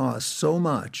could cost so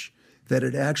much that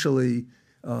it actually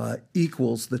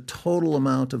equals the total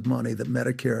amount of money that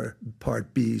Medicare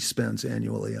Part B spends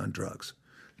annually on drugs.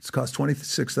 It's cost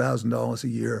 $26,000 a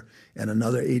year and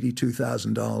another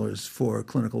 $82,000 for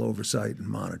clinical oversight and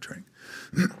monitoring.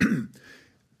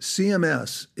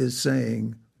 CMS is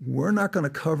saying, we're not going to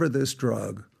cover this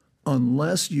drug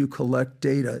unless you collect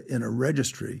data in a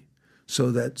registry so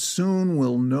that soon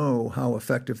we'll know how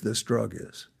effective this drug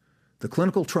is. The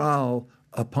clinical trial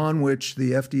upon which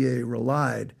the FDA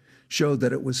relied showed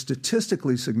that it was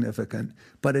statistically significant,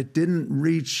 but it didn't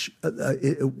reach,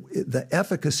 the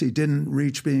efficacy didn't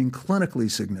reach being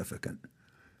clinically significant.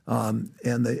 And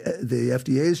the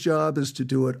FDA's job is to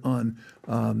do it on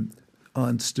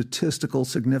statistical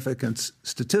significance,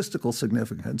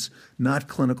 not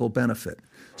clinical benefit.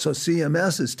 So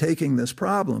CMS is taking this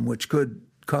problem, which could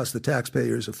cost the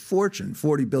taxpayers a fortune,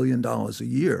 $40 billion a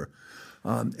year,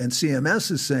 and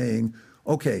CMS is saying,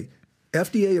 okay,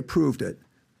 FDA approved it.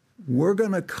 We're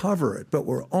going to cover it, but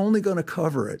we're only going to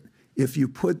cover it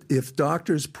if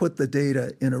doctors put the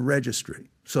data in a registry.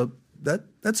 So that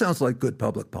sounds like good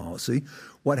public policy.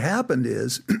 What happened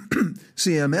is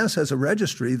CMS has a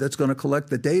registry that's going to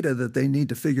collect the data that they need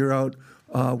to figure out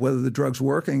whether the drug's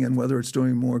working and whether it's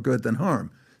doing more good than harm.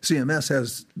 CMS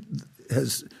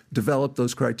has developed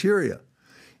those criteria.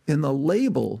 In the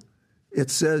label, it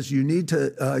says you need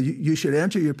to you should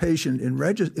enter your patient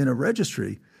in a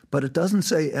registry, but it doesn't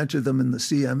say enter them in the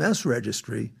CMS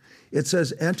registry. It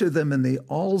says enter them in the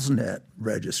ALSNet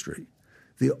registry.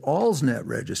 The ALSNet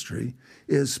registry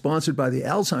is sponsored by the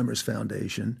Alzheimer's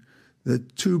Foundation. The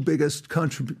two biggest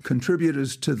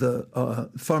contributors to the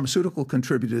pharmaceutical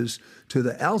contributors to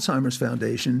the Alzheimer's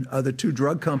Foundation are the two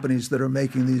drug companies that are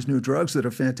making these new drugs that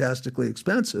are fantastically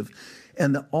expensive.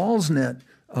 And the ALSNet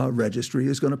registry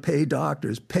is going to pay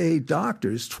doctors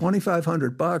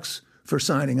 $2,500 for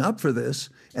signing up for this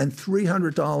and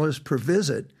 $300 per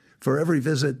visit for every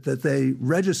visit that they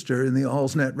register in the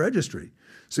ALSNet registry.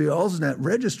 So the ALSNet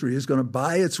registry is going to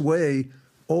buy its way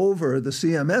over the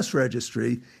CMS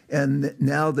registry, and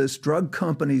now this drug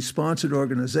company-sponsored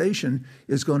organization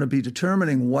is going to be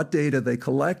determining what data they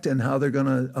collect and how they're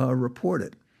going to report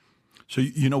it. So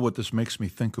you know what this makes me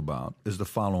think about is the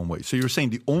following way. So you're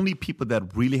saying the only people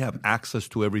that really have access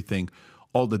to everything,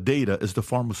 all the data, is the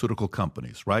pharmaceutical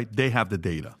companies, right? They have the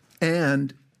data.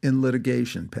 And in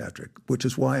litigation, Patrick, which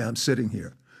is why I'm sitting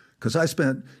here, because I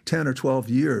spent 10 or 12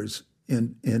 years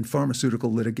in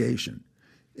pharmaceutical litigation.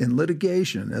 In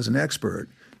litigation, as an expert,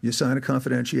 you sign a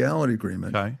confidentiality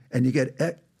agreement, okay, and you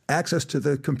get access to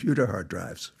the computer hard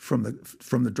drives from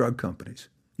the drug companies.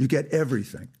 You get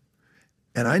everything,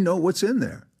 and I know what's in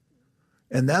there,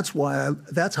 and that's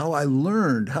how I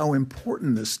learned how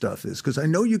important this stuff is. Because I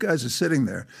know you guys are sitting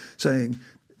there saying,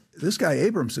 "This guy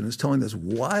Abramson is telling this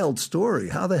wild story.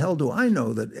 How the hell do I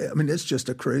know that? I mean, it's just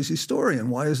a crazy story,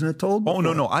 and why isn't it told before?"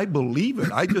 Oh no, I believe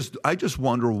it. I just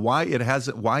wonder why it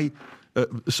hasn't. Why?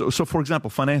 So for example,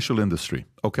 financial industry.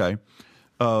 Okay,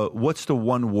 what's the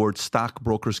one word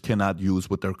stockbrokers cannot use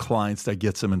with their clients that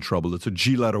gets them in trouble? It's a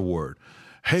G-letter word.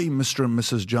 Hey, Mr. and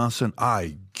Mrs. Johnson,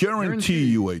 I guarantee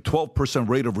you a 12%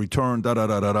 rate of return,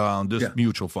 on this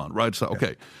mutual fund, right? So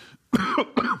okay.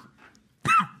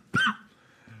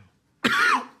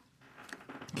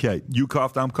 Okay, you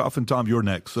coughed, I'm coughing, Tom, you're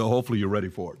next. So hopefully you're ready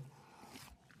for it.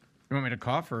 You want me to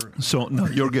cough or? So no,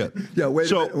 you're good. Yeah,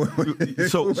 wait a minute. Wait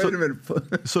a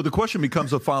minute. So the question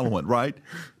becomes the following, right?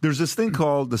 There's this thing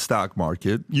called the stock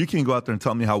market. You can go out there and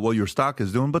tell me how well your stock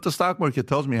is doing, but the stock market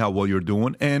tells me how well you're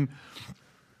doing. And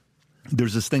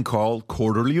there's this thing called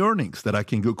quarterly earnings that I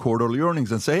can go quarterly earnings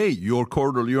and say, hey, your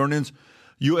quarterly earnings,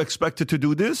 you expected to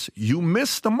do this, you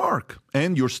missed the mark,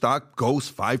 and your stock goes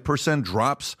 5%,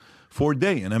 drops for a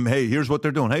day. And hey, here's what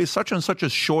they're doing. Hey, such and such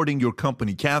is shorting your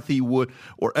company. Kathy Wood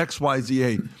or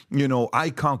XYZ,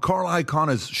 Carl Icahn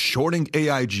is shorting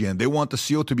AIG and they want the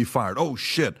CEO to be fired. Oh,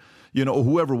 shit.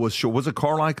 Whoever was short. Was it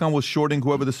Carl Icahn was shorting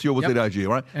whoever the CEO was at AIG,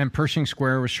 right? And Pershing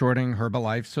Square was shorting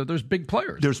Herbalife. So there's big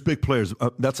players. There's big players.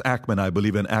 That's Ackman, I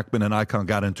believe, and Ackman and Icahn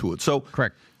got into it. So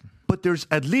correct. But there's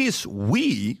at least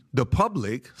we, the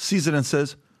public, sees it and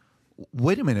says,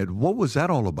 wait a minute, what was that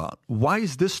all about? Why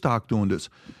is this stock doing this?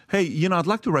 Hey, I'd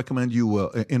like to recommend you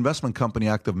an investment company,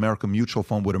 Active American Mutual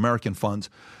Fund with American funds.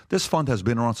 This fund has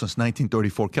been around since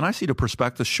 1934. Can I see the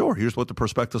prospectus? Sure. Here's what the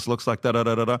prospectus looks like.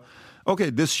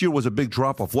 Okay, this year was a big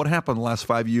drop-off. What happened the last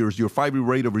 5 years? Your 5-year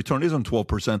rate of return isn't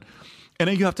 12%. And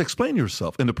then you have to explain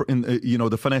yourself,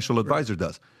 the financial advisor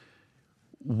does.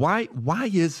 Why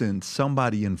isn't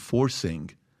somebody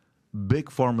enforcing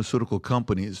big pharmaceutical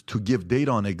companies to give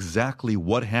data on exactly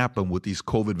what happened with these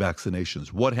COVID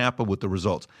vaccinations, what happened with the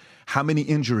results, how many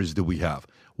injuries do we have,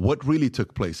 what really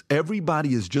took place?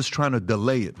 Everybody is just trying to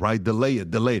delay it, right? Delay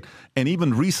it. And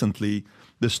even recently,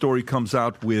 the story comes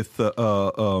out with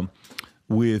Anthony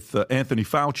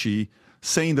Fauci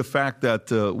saying the fact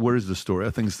that, where is the story?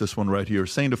 I think it's this one right here,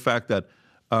 saying the fact that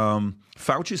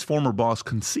Fauci's former boss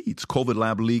concedes COVID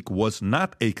lab leak was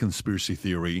not a conspiracy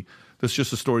theory. That's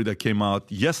just a story that came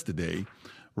out yesterday,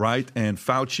 right? And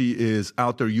Fauci is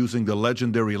out there using the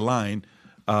legendary line,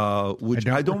 which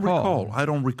I don't recall.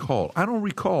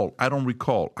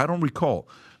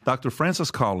 Dr.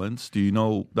 Francis Collins, do you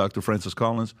know Dr. Francis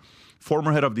Collins,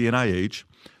 former head of the NIH,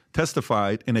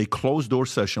 testified in a closed-door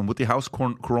session with the House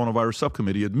Coronavirus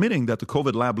Subcommittee, admitting that the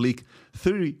COVID lab leak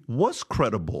theory was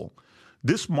credible.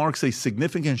 This marks a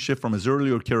significant shift from his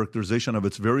earlier characterization of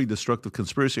its very destructive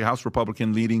conspiracy. House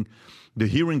Republican leading the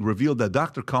hearing revealed that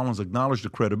Dr. Collins acknowledged the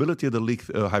credibility of the leak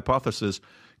hypothesis,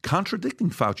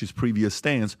 contradicting Fauci's previous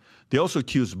stance. They also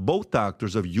accused both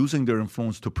doctors of using their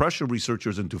influence to pressure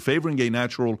researchers into favoring a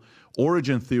natural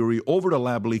origin theory over the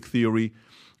lab leak theory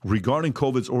regarding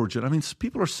COVID's origin. I mean,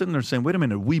 people are sitting there saying, wait a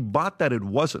minute, we bought that it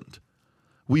wasn't.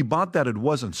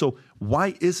 So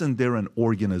why isn't there an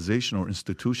organization or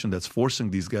institution that's forcing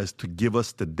these guys to give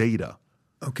us the data?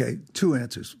 Okay, two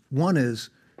answers. One is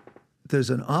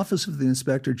there's an Office of the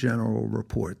Inspector General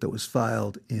report that was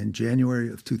filed in January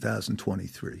of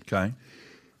 2023. Okay.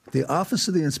 The Office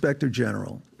of the Inspector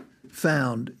General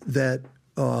found that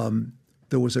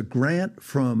there was a grant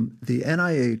from the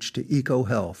NIH to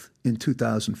EcoHealth in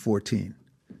 2014.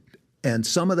 And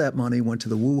some of that money went to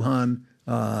the Wuhan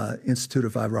Institute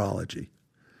of Virology.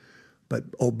 But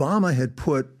Obama had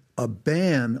put a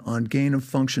ban on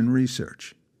gain-of-function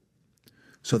research.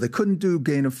 So they couldn't do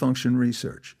gain-of-function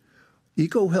research.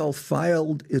 EcoHealth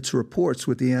filed its reports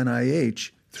with the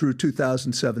NIH through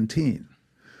 2017.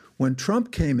 When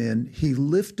Trump came in, he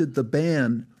lifted the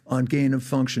ban on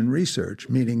gain-of-function research,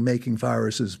 meaning making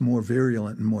viruses more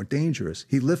virulent and more dangerous.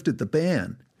 He lifted the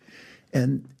ban.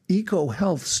 And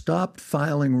EcoHealth stopped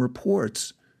filing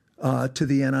reports to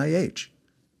the NIH.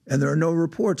 And there are no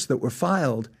reports that were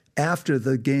filed after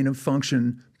the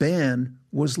gain-of-function ban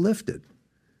was lifted.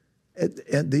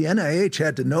 And the NIH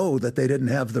had to know that they didn't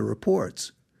have the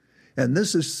reports. And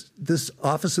this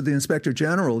Office of the Inspector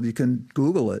General, you can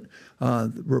Google it,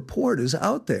 the report is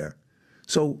out there.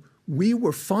 So we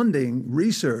were funding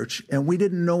research, and we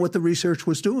didn't know what the research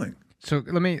was doing. So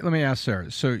let me ask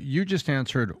Sarah. So you just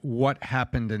answered what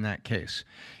happened in that case.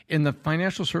 In the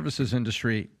financial services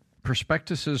industry,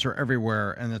 prospectuses are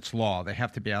everywhere, and it's law. They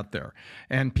have to be out there.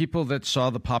 And people that saw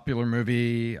the popular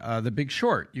movie The Big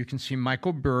Short, you can see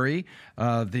Michael Burry,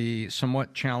 the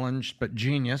somewhat challenged but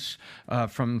genius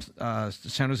from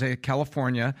San Jose,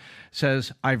 California,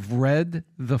 says, I've read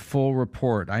the full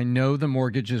report. I know the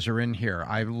mortgages are in here.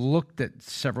 I've looked at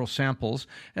several samples.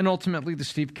 And ultimately, the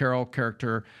Steve Carell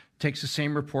character takes the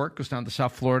same report, goes down to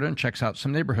South Florida, and checks out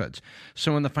some neighborhoods.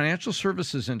 So in the financial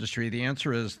services industry, the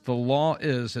answer is the law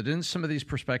is that in some of these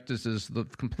prospectuses, the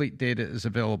complete data is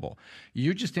available.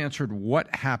 You just answered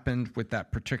what happened with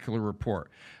that particular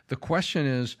report. The question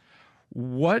is,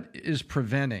 what is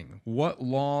preventing, what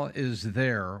law is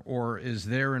there or is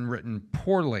there and written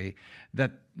poorly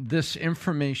that this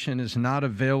information is not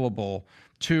available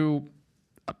to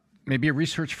maybe a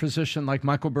research physician like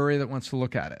Michael Burry that wants to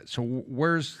look at it? So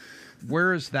where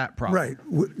is that problem?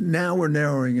 Right. Now we're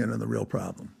narrowing in on the real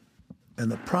problem.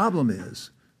 And the problem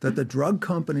is that the drug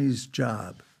company's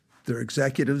job, they're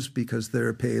executives because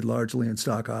they're paid largely in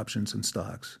stock options and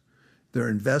stocks. They're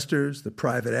investors, the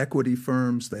private equity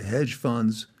firms, the hedge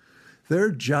funds. Their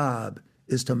job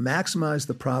is to maximize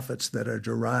the profits that are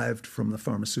derived from the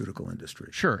pharmaceutical industry.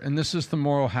 Sure, and this is the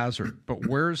moral hazard. But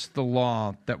where's the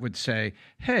law that would say,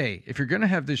 hey, if you're going to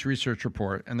have this research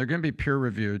report and they're going to be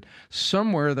peer-reviewed,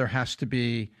 somewhere there has to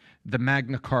be the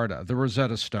Magna Carta, the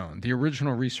Rosetta Stone, the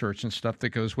original research and stuff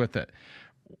that goes with it.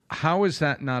 How is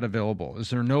that not available? Is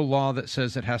there no law that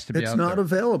says it has to be out there? It's not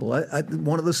available.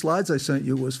 One of the slides I sent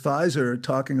you was Pfizer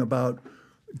talking about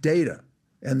data,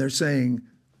 and they're saying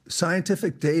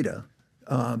scientific data.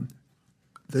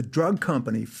 The drug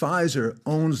company, Pfizer,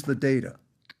 owns the data.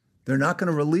 They're not going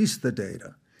to release the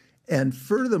data. And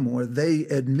furthermore, they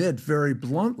admit very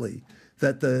bluntly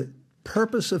that the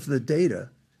purpose of the data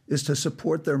is to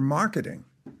support their marketing,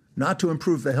 not to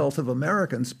improve the health of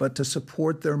Americans, but to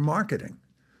support their marketing.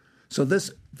 So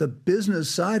the business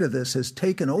side of this has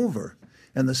taken over,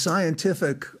 and the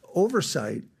scientific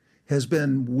oversight has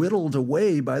been whittled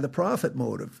away by the profit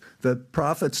motive, the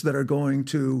profits that are going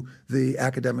to the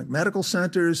academic medical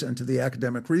centers and to the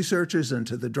academic researchers and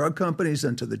to the drug companies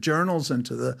and to the journals and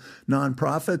to the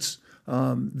nonprofits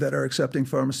that are accepting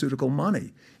pharmaceutical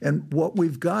money. And what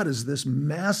we've got is this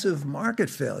massive market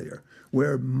failure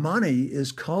where money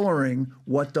is coloring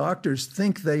what doctors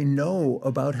think they know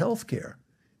about healthcare.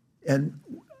 And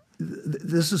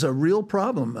this is a real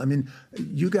problem. I mean,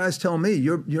 you guys tell me,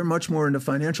 you're much more into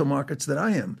financial markets than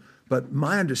I am. But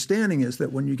my understanding is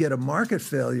that when you get a market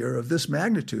failure of this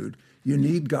magnitude, you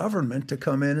need government to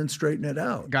come in and straighten it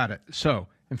out. Got it. So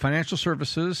In financial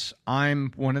services,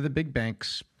 I'm one of the big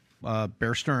banks,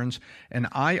 Bear Stearns, and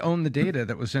I own the data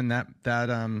that was in that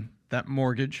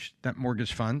mortgage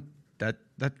fund,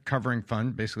 that covering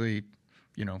fund, basically,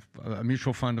 a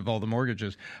mutual fund of all the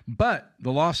mortgages. But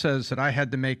the law says that I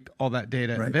had to make all that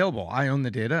data available. I own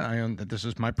the data. I own that this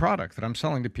is my product that I'm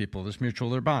selling to people, this mutual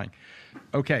they're buying.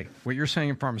 Okay, what you're saying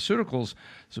in pharmaceuticals,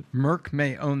 so Merck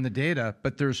may own the data,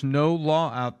 but there's no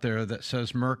law out there that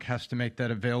says Merck has to make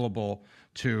that available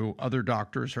to other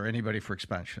doctors or anybody for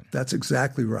expansion. That's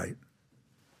exactly right.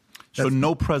 So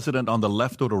no president on the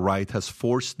left or the right has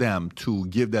forced them to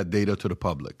give that data to the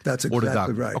public. That's or the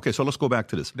exactly doctor. right. Okay, so let's go back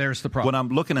to this. There's the problem. When I'm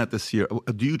looking at this here,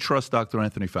 do you trust Dr.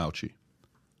 Anthony Fauci?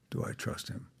 Do I trust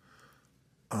him?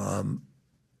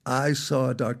 I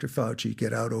saw Dr. Fauci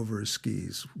get out over his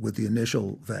skis with the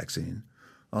initial vaccine,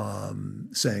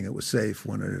 saying it was safe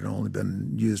when it had only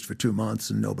been used for 2 months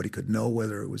and nobody could know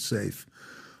whether it was safe.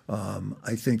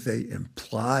 I think they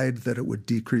implied that it would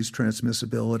decrease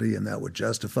transmissibility and that would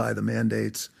justify the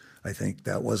mandates. I think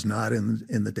that was not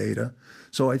in the data.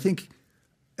 So I think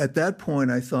at that point,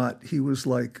 I thought he was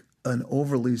like an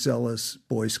overly zealous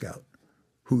Boy Scout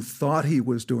who thought he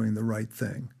was doing the right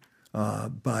thing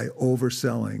by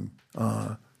overselling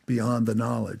beyond the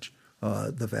knowledge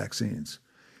the vaccines.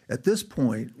 At this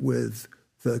point, with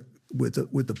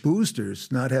the boosters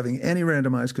not having any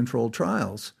randomized controlled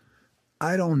trials,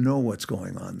 I don't know what's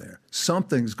going on there.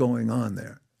 Something's going on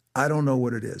there. I don't know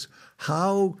what it is.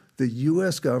 How the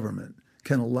U.S. government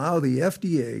can allow the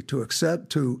FDA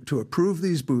to approve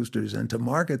these boosters and to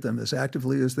market them as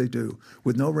actively as they do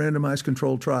with no randomized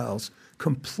controlled trials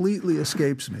completely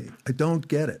escapes me. I don't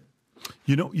get it.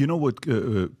 You know what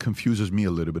confuses me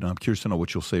a little bit, and I'm curious to know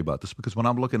what you'll say about this, because when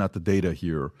I'm looking at the data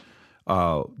here,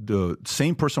 the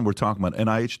same person we're talking about,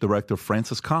 NIH Director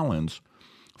Francis Collins,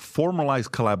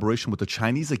 formalized collaboration with the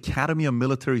Chinese Academy of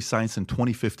Military Science in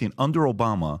 2015 under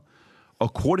Obama,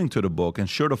 according to the book, and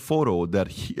shared a photo that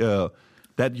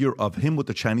year of him with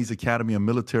the Chinese Academy of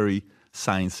Military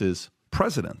Sciences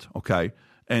president, okay?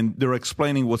 And they're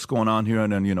explaining what's going on here,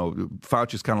 and then,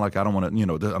 Fauci's kind of like, I don't want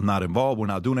to, I'm not involved, we're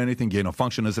not doing anything, gain of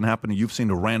function isn't happening. You've seen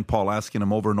the Rand Paul asking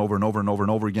him over and over and over and over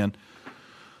and over again.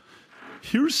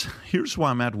 Here's where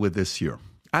I'm at with this here.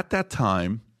 At that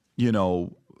time,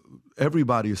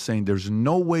 everybody is saying there's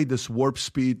no way this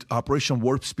Operation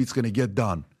Warp Speed is going to get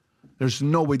done. There's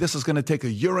no way. This is going to take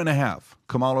 1.5 years.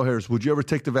 Kamala Harris, would you ever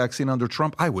take the vaccine under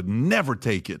Trump? I would never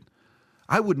take it.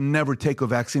 I would never take a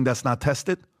vaccine that's not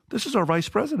tested. This is our vice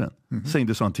president saying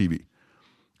this on TV.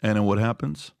 And then what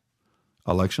happens?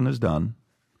 Election is done.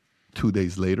 2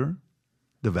 days later,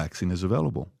 the vaccine is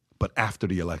available. But after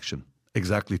the election,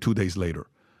 exactly 2 days later.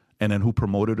 And then who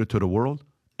promoted it to the world?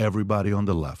 Everybody on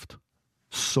the left.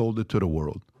 Sold it to the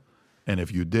world. And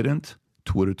if you didn't,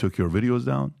 Twitter took your videos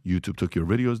down, YouTube took your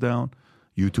videos down,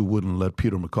 YouTube wouldn't let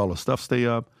Peter McCullough's stuff stay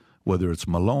up, whether it's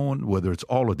Malone, whether it's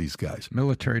all of these guys.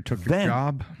 Military took your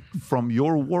job. From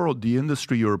your world, the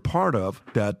industry you're a part of,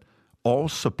 that all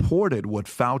supported what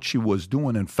Fauci was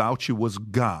doing, and Fauci was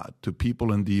God to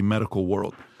people in the medical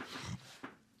world.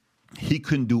 He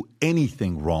couldn't do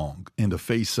anything wrong in the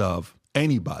face of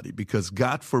anybody, because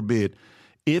God forbid,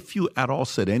 if you at all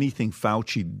said anything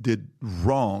Fauci did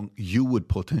wrong, you would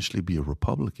potentially be a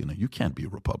Republican. And you can't be a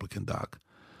Republican, Doc.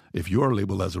 If you're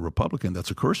labeled as a Republican,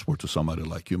 that's a curse word to somebody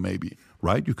like you, maybe,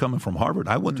 right? You're coming from Harvard.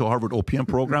 I went to a Harvard OPM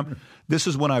program. This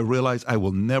is when I realized I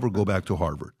will never go back to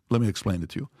Harvard. Let me explain it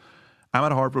to you. I'm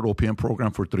at a Harvard OPM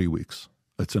program for 3 weeks.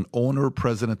 It's an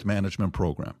owner-president management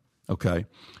program, okay?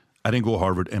 I didn't go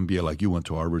Harvard MBA like you went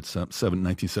to Harvard,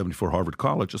 1974 Harvard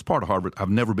College. It's part of Harvard. I've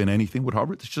never been anything with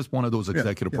Harvard. It's just one of those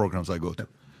executive programs I go to.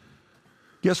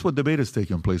 Guess what debate is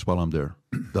taking place while I'm there?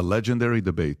 The legendary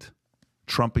debate,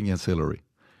 Trump against Hillary.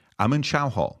 I'm in Chow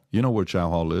Hall. You know where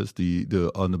Chow Hall is?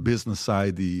 On the business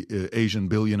side, the Asian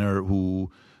billionaire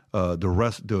who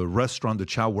the restaurant, the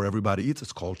Chow where everybody eats,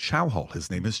 it's called Chow Hall.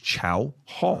 His name is Chow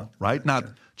Hall, right? Not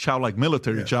Chow like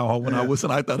military Chow Hall. When I was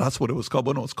in, I thought that's what it was called.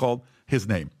 But no, it's called his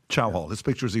name, Chow Hall. His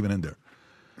picture's even in there.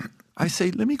 I say,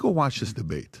 let me go watch this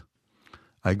debate.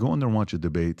 I go in there and watch a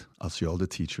debate. I'll see all the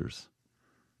teachers,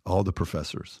 all the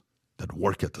professors that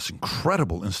work at this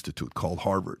incredible institute called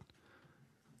Harvard.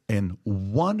 And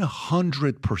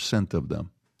 100% of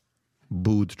them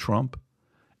booed Trump,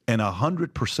 and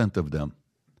 100% of them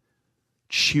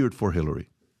cheered for Hillary.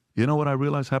 You know what I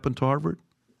realized happened to Harvard?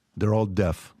 They're all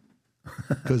deaf,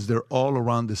 because they're all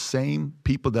around the same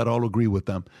people that all agree with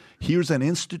them. Here's an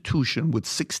institution with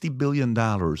 $60 billion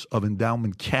of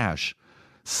endowment cash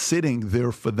sitting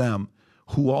there for them,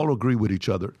 who all agree with each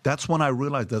other. That's when I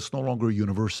realized that's no longer a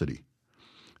university.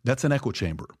 That's an echo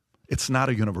chamber. It's not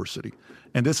a university.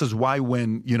 And this is why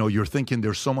when, you're thinking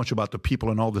there's so much about the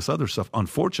people and all this other stuff,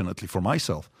 unfortunately for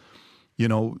myself,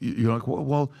 you're like,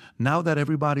 well, now that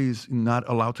everybody's not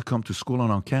allowed to come to school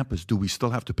and on campus, do we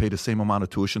still have to pay the same amount of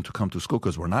tuition to come to school?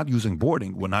 Because we're not using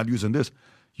boarding. We're not using this.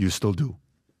 You still do.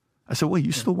 I said, wait,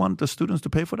 you still want the students to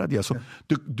pay for that? Yeah. So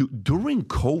during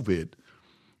COVID,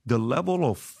 the level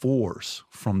of force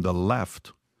from the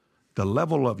left, the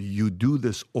level of you do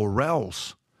this or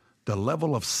else, the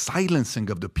level of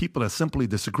silencing of the people that simply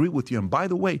disagree with you. And by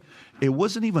the way, it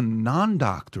wasn't even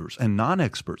non-doctors and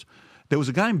non-experts. There was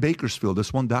a guy in Bakersfield,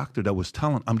 this one doctor that was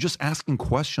telling, I'm just asking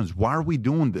questions. Why are we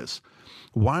doing this?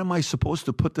 Why am I supposed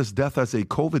to put this death as a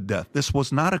COVID death? This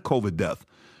was not a COVID death.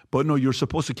 But no, you're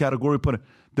supposed to category put it.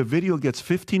 The video gets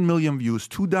 15 million views,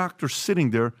 2 doctors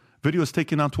sitting there, video is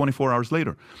taken down 24 hours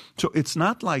later. So it's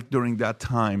not like during that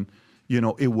time,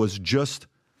 it was just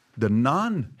the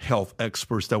non-health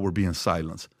experts that were being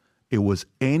silenced. It was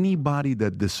anybody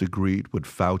that disagreed with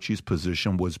Fauci's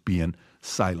position was being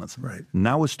silenced. Right.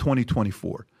 Now it's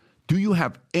 2024. Do you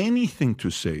have anything to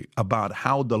say about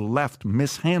how the left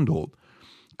mishandled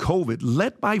COVID,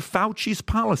 led by Fauci's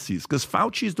policies? Because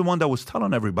Fauci is the one that was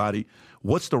telling everybody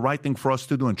what's the right thing for us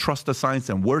to do and trust the science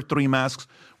and wear 3 masks.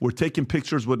 We're taking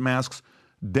pictures with masks.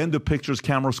 Then the pictures,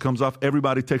 cameras comes off.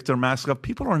 Everybody takes their masks off.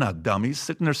 People are not dummies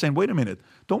sitting there saying, wait a minute,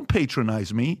 don't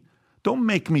patronize me. Don't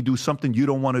make me do something you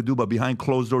don't want to do, but behind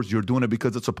closed doors, you're doing it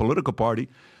because it's a political party.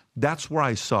 That's where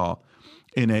I saw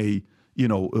in a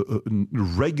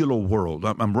regular world.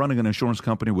 I'm running an insurance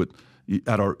company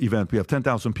at our event. We have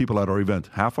 10,000 people at our event.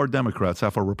 Half are Democrats,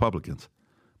 half are Republicans.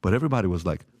 But everybody was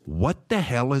like, what the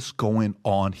hell is going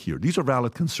on here? These are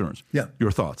valid concerns. Yeah.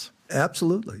 Your thoughts?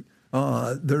 Absolutely.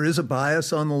 There is a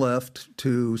bias on the left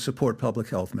to support public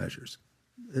health measures.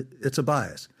 It's a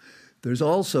bias. There's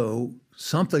also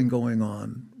something going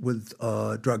on with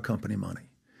drug company money.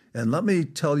 And let me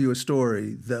tell you a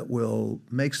story that will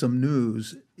make some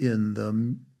news in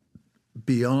the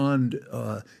beyond.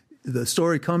 The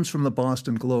story comes from the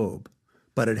Boston Globe,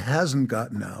 but it hasn't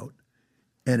gotten out,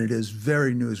 and it is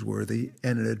very newsworthy,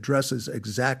 and it addresses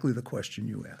exactly the question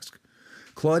you ask.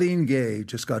 Claudine Gay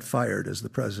just got fired as the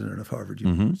president of Harvard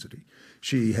University.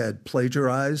 She had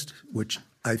plagiarized, which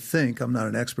I think, I'm not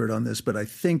an expert on this, but I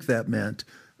think that meant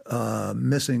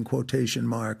missing quotation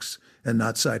marks and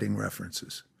not citing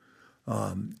references.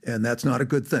 And that's not a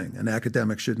good thing. An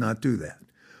academic should not do that.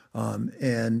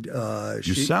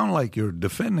 You sound like you're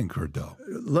defending her, though.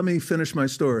 Let me finish my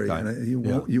story, Okay. and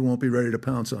you won't be ready to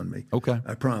pounce on me. Okay.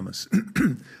 I promise.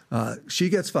 She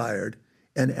gets fired,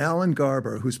 and Alan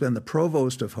Garber, who's been the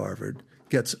provost of Harvard,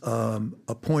 gets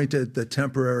appointed the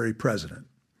temporary president.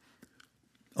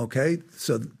 Okay?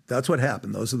 So that's what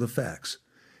happened. Those are the facts.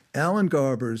 Alan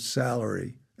Garber's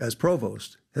salary as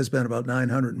provost has been about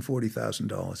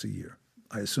 $940,000 a year.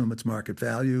 I assume it's market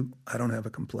value. I don't have a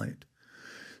complaint.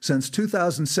 Since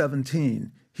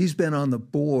 2017, he's been on the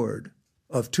board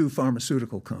of 2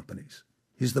 pharmaceutical companies.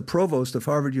 He's the provost of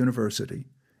Harvard University,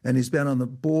 and he's been on the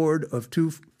board of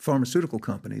 2 pharmaceutical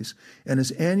companies, and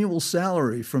his annual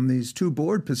salary from these 2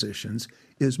 board positions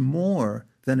is more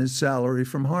than his salary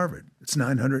from Harvard. It's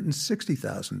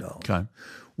 $960,000. Okay.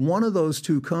 One of those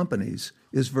 2 companies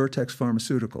is Vertex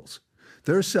Pharmaceuticals.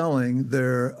 They're selling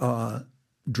their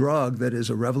drug that is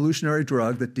a revolutionary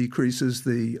drug that decreases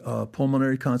the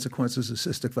pulmonary consequences of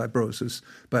cystic fibrosis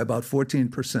by about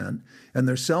 14%, and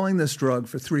they're selling this drug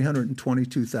for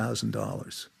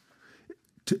 $322,000.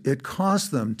 It costs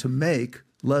them to make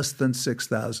less than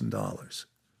 $6,000.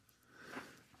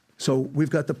 So we've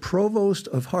got the provost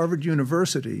of Harvard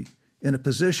University in a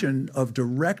position of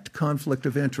direct conflict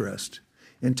of interest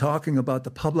in talking about the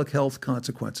public health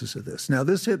consequences of this. Now,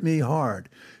 this hit me hard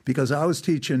because I was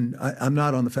teaching, I'm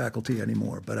not on the faculty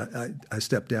anymore, but I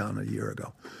stepped down a year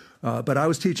ago. But I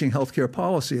was teaching healthcare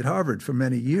policy at Harvard for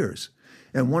many years.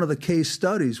 And one of the case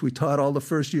studies we taught all the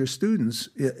first-year students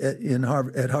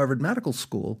at Harvard Medical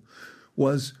School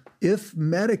was if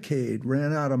Medicaid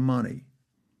ran out of money,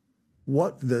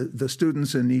 what the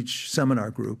students in each seminar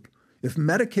group, if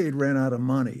Medicaid ran out of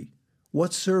money,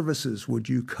 what services would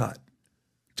you cut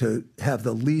to have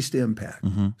the least impact,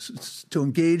 to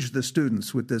engage the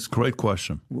students with this? Great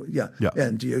question. Yeah.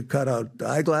 And do you cut out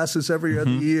eyeglasses every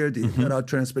other year? Do you cut out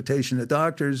transportation to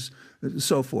doctors?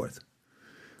 So forth.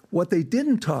 What they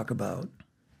didn't talk about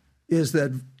is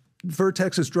that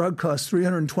Vertex's drug costs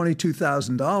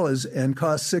 $322,000 and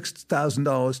costs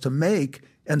 $6,000 to make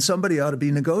And somebody ought to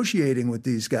be negotiating with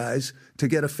these guys to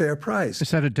get a fair price.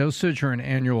 Is that a dosage or an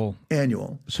annual?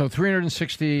 Annual. So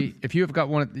 360. If you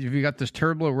got this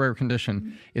terrible rare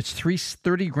condition, it's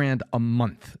 $30,000 a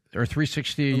month or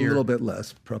 360 a year. A little bit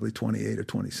less, probably 28 or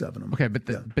 27 a month. Okay, but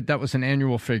that was an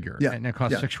annual figure, and it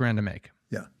cost $6,000 to make.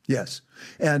 Yeah. Yes.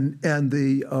 And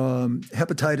the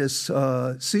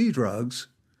hepatitis C drugs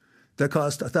that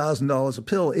cost $1,000 a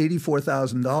pill,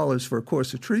 $84,000 for a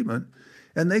course of treatment,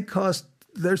 and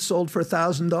they're sold for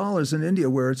 $1,000 in India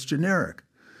where it's generic.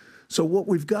 So what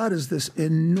we've got is this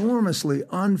enormously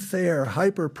unfair,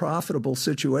 hyper-profitable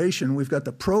situation. We've got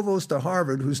the provost of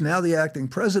Harvard, who's now the acting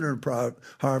president of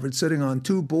Harvard, sitting on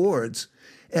 2 boards.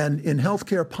 And in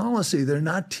healthcare policy, they're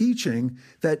not teaching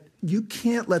that you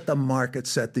can't let the market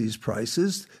set these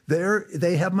prices.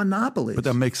 They have monopolies. But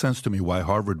that makes sense to me why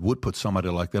Harvard would put somebody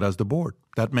like that as the board.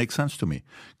 That makes sense to me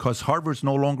because Harvard's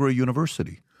no longer a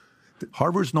university.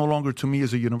 Harvard's no longer, to me,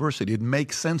 as a university. It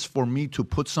makes sense for me to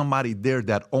put somebody there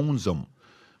that owns them,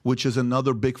 which is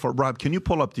another big for Rob. Can you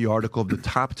pull up the article of the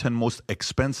top 10 most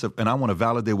expensive, and I want to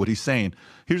validate what he's saying.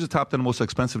 Here's the top 10 most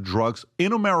expensive drugs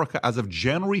in America as of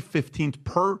January 15th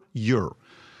per year.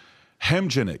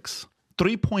 Hemgenix,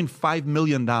 $3.5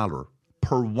 million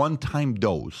per one-time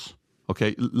dose.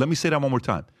 Okay, let me say that one more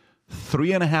time.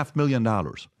 $3.5 million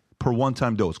per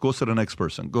one-time dose. Go to the next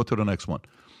person. Go to the next one.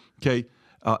 Okay.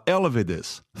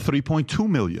 Elevidys, $3.2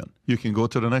 million. You can go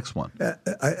to the next one.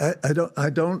 I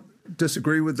don't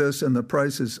disagree with this, and the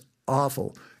price is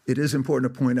awful. It is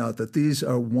important to point out that these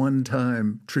are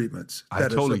one-time treatments. I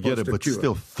totally get it, but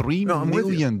still $3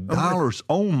 million.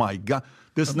 Oh my God!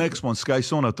 This next one,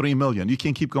 Skysona, $3 million. You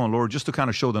can keep going, Laura, just to kind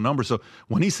of show the numbers. So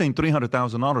when he's saying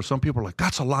 $300,000, some people are like,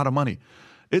 "That's a lot of money."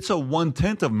 It's a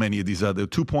 1/10 of many of these other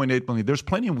 2.8 million. There's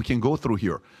plenty we can go through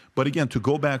here. But again, to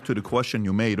go back to the question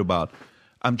you made about.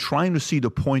 I'm trying to see the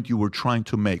point you were trying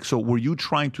to make. So were you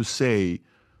trying to say,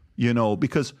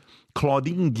 because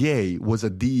Claudine Gay was a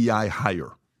DEI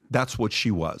hire. That's what she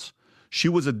was. She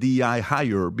was a DEI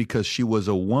hire because she was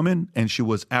a woman and she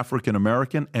was African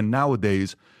American. And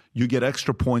nowadays, you get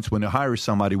extra points when you hire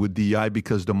somebody with DEI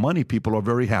because the money people are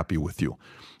very happy with you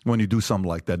when you do something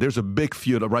like that. There's a big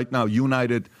feud right now.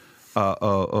 United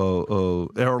Airlines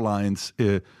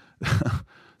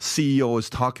CEO is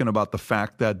talking about the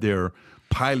fact that their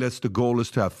pilots, the goal is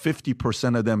to have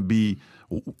 50% of them be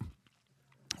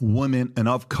women and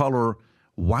of color.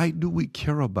 Why do we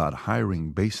care about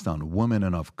hiring based on women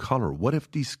and of color? What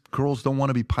if these girls don't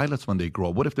want to be pilots when they grow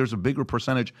up? What if there's a bigger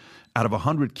percentage out of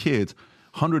 100 kids,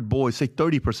 100 boys, say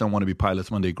 30% want to be pilots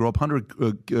when they grow up,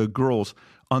 100 girls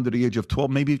under the age of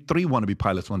 12, maybe 3 want to be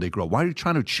pilots when they grow up. Why are you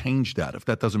trying to change that if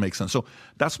that doesn't make sense? So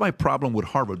that's my problem with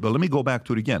Harvard. But let me go back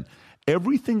to it again.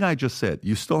 Everything I just said,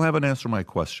 you still haven't answered my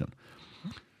question.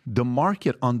 The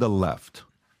market on the left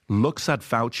looks at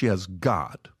Fauci as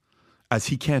God, as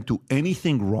he can't do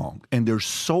anything wrong, and they're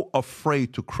so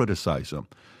afraid to criticize him.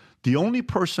 The only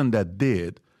person that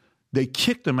did, they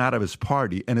kicked him out of his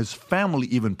party, and his family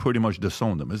even pretty much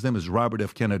disowned him. His name is Robert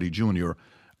F. Kennedy Jr.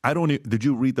 Did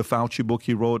you read the Fauci book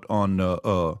he wrote on,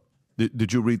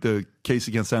 did you read the case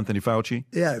against Anthony Fauci?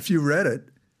 Yeah, if you read it,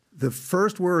 the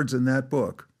first words in that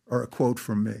book are a quote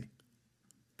from me.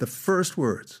 The first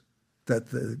words.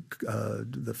 That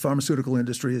the pharmaceutical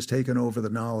industry has taken over the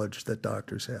knowledge that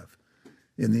doctors have.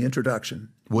 In the introduction,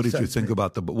 what did you think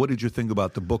about the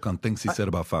book on things he said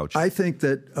about Fauci? I think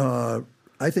that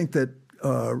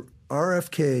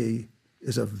RFK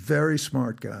is a very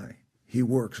smart guy. He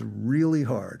works really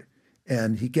hard,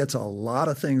 and he gets a lot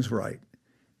of things right.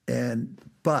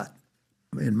 But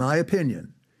in my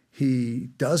opinion, he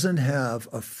doesn't have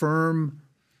a firm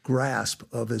grasp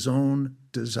of his own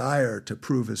desire to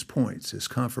prove his points, his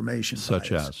confirmation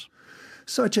bias.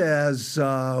 Such as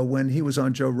when he was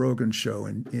on Joe Rogan's show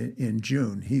in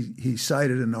June, he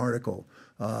cited an article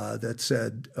that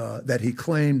said that he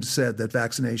claimed said that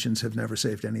vaccinations have never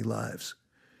saved any lives.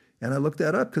 And I looked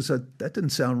that up because that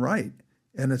didn't sound right,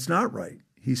 and it's not right.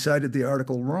 He cited the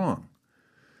article wrong.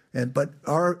 But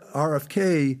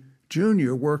RFK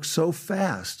Jr. works so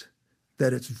fast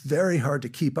that it's very hard to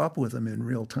keep up with him in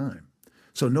real time.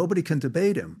 So nobody can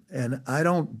debate him. And I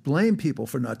don't blame people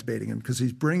for not debating him because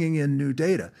he's bringing in new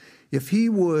data. If he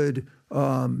would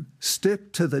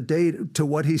stick to the data, to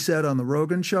what he said on the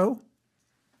Rogan show,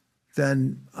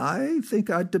 then I think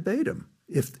I'd debate him.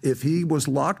 If he was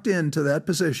locked into that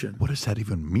position. What does that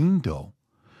even mean, though?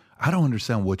 I don't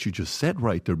understand what you just said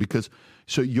right there, because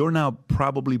so you're now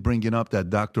probably bringing up that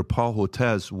Dr. Paul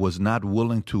Hotez was not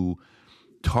willing to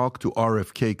talk to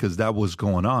RFK because that was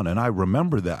going on, and I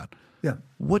remember that. Yeah.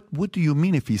 What do you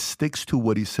mean if he sticks to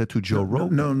what he said to Joe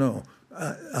Rogan? No.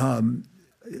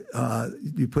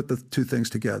 you put the two things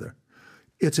together.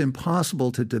 It's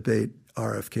impossible to debate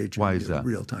RFK Jr. Why is that? in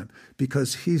real time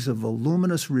because he's a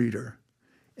voluminous reader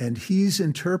and he's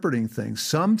interpreting things.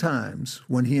 Sometimes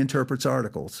when he interprets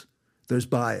articles, there's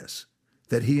bias,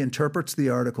 that he interprets the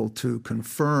article to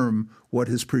confirm what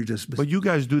his predisposition. But you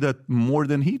guys do that more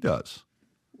than he does.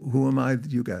 Who am I,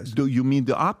 you guys? Do you mean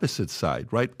the opposite side,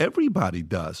 right? Everybody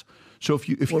does. So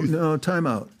No, time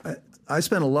out. I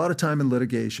spent a lot of time in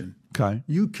litigation. Okay.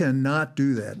 You cannot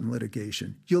do that in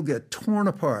litigation. You'll get torn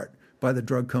apart by the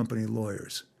drug company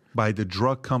lawyers. By the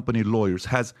drug company lawyers.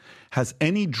 Has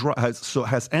Anthony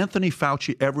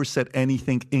Fauci ever said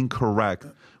anything incorrect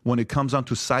when it comes on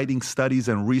to citing studies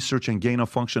and research and gain of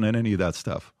function and any of that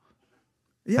stuff?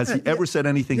 Yeah, has he ever said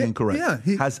anything incorrect?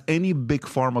 Yeah. Has any big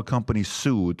pharma company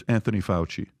sued Anthony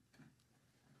Fauci?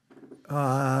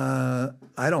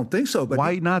 I don't think so. But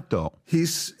why not, though?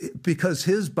 Because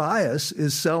his bias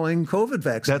is selling COVID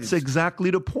vaccines. That's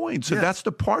exactly the point. So that's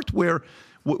the part where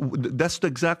that's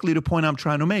exactly the point I'm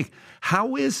trying to make.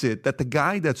 How is it that the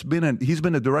guy he's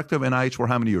been a director of NIH for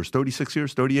how many years? 36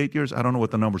 years, 38 years? I don't know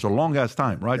what the numbers are. Long ass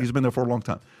time, right? Yeah. He's been there for a long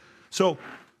time. So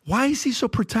why is he so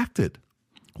protected?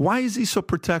 Why is he so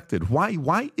protected?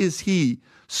 Why is he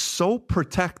so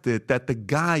protected that the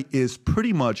guy is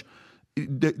pretty much,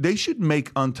 they should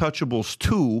make Untouchables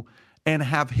 2 and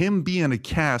have him be in a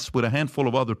cast with a handful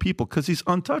of other people because he's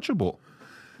untouchable.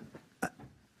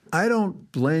 I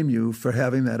don't blame you for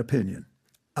having that opinion.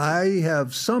 I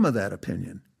have some of that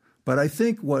opinion. But I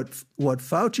think what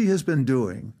Fauci has been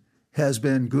doing has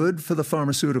been good for the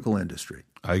pharmaceutical industry.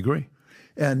 I agree.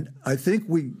 And I think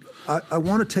I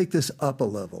want to take this up a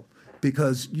level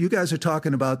because you guys are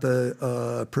talking about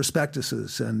the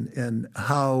prospectuses and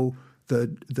how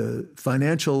the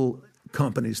financial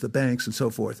companies, the banks and so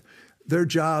forth, their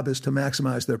job is to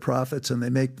maximize their profits, and they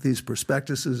make these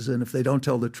prospectuses, and if they don't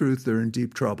tell the truth, they're in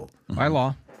deep trouble. By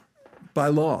law. By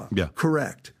law, yeah.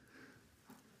 Correct.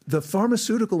 The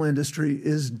pharmaceutical industry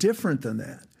is different than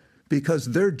that because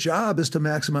their job is to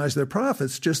maximize their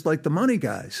profits, just like the money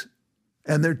guys.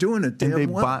 And they're doing it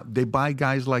damn well. They buy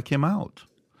guys like him out,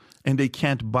 and they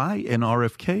can't buy an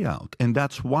RFK out. And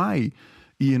that's why,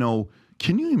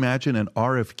 can you imagine an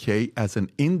RFK as an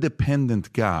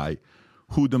independent guy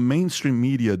who the mainstream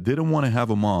media didn't want to have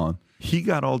him on? He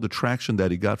got all the traction that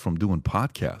he got from doing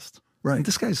podcasts. Right. And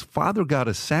this guy's father got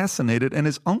assassinated and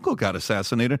his uncle got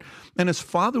assassinated, and his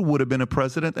father would have been a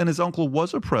president and his uncle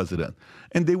was a president.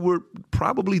 And they were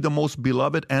probably the most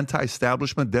beloved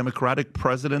anti-establishment Democratic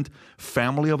president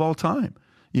family of all time.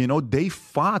 They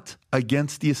fought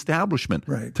against the establishment.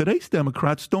 Right. Today's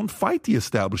Democrats don't fight the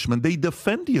establishment. They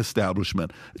defend the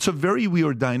establishment. It's a very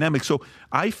weird dynamic. So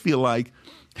I feel like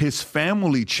his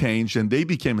family changed and they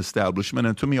became establishment.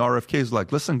 And to me, RFK is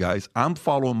like, listen, guys, I'm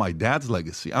following my dad's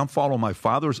legacy. I'm following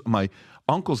my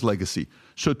uncle's legacy.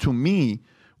 So to me,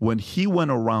 when he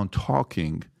went around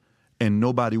talking and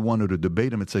nobody wanted to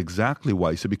debate him, it's exactly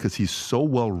why. So because he's so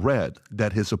well read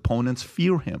that his opponents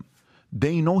fear him.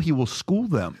 They know he will school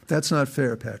them. That's not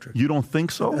fair, Patrick. You don't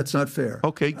think so? That's not fair.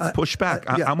 Okay, push back.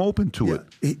 I'm open to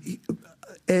it.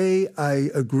 I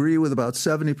agree with about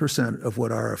 70% of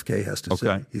what RFK has to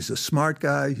say. He's a smart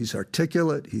guy. He's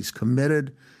articulate. He's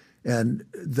committed. And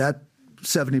that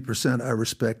 70% I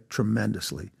respect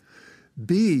tremendously.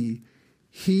 B,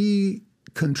 he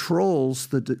controls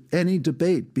any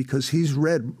debate because he's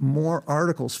read more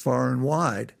articles far and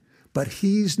wide, but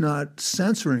he's not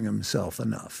censoring himself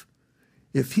enough.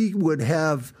 If he would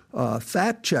have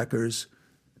fact checkers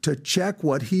to check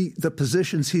the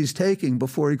positions he's taking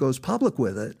before he goes public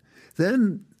with it,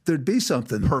 then there'd be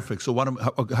something. Perfect. So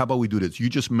how about we do this? You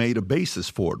just made a basis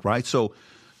for it, right? So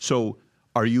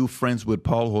are you friends with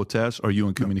Paul Hotez? Are you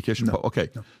in communication? No. Okay.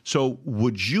 No. So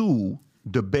would you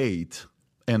debate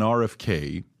an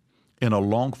RFK in a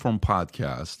long-form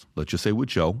podcast, let's just say with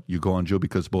Joe? You go on Joe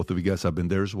because both of you guys have been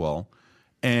there as well.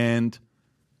 And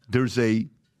there's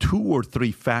 2 or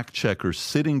 3 fact checkers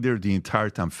sitting there the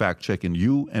entire time fact checking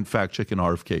you and fact checking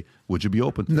RFK. Would you be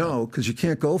open to that? No, because you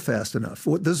can't go fast enough.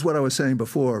 This is what I was saying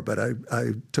before, but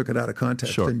I took it out of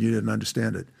context and you didn't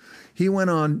understand it. He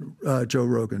went on Joe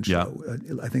Rogan's show,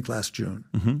 I think last June,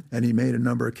 and he made a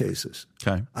number of cases.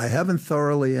 Okay. I haven't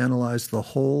thoroughly analyzed the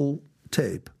whole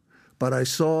tape, but I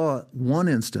saw one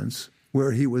instance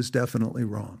where he was definitely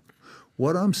wrong.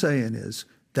 What I'm saying is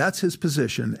that's his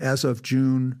position as of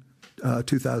June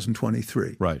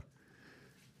 2023. Right.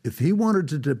 If he wanted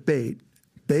to debate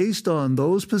based on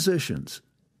those positions,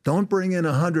 don't bring in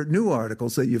 100 new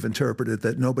articles that you've interpreted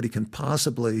that nobody can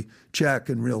possibly check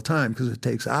in real time because it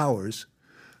takes hours.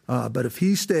 But if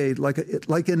he stayed, like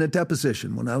in a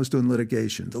deposition, when I was doing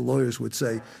litigation, the lawyers would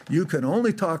say, you can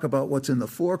only talk about what's in the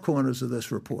four corners of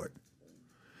this report.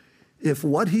 If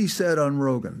what he said on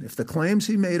Rogan, if the claims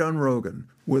he made on Rogan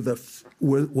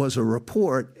was a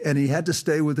report and he had to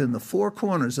stay within the four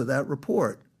corners of that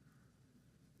report,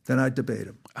 then I'd debate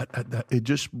him. It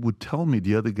just would tell me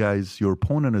the other guys, your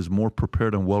opponent is more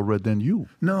prepared and well-read than you.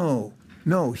 No,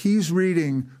 he's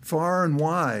reading far and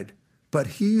wide, but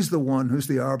he's the one who's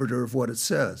the arbiter of what it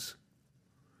says.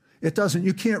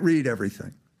 You can't read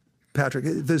everything. Patrick,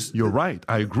 you're right.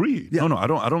 I agree. Yeah. No, I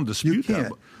don't dispute that.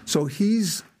 But. So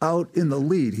he's out in the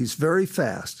lead. He's very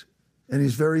fast and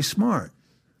he's very smart.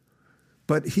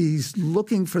 But he's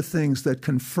looking for things that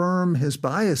confirm his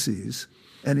biases,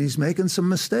 and he's making some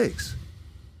mistakes.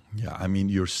 Yeah, I mean,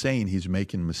 you're saying he's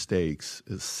making mistakes.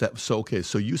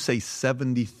 So you say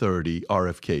 70-30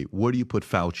 RFK. Where do you put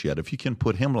Fauci at? If you can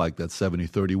put him like that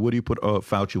 70-30, where do you put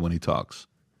Fauci when he talks?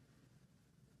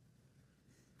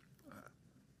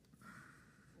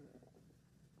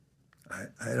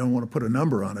 I don't want to put a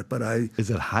number on it, but Is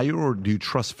it higher, or do you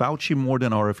trust Fauci more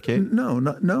than RFK?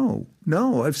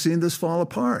 No. I've seen this fall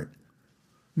apart.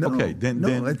 No, okay, then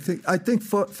I think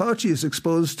Fauci is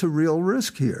exposed to real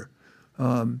risk here.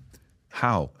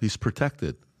 How? He's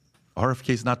protected.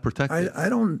 RFK is not protected. I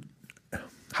don't.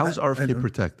 How is RFK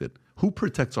protected? Who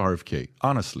protects RFK?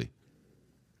 Honestly,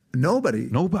 nobody.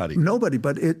 Nobody.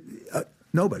 But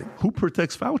nobody. Who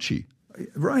protects Fauci?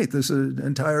 Right. There's an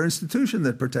entire institution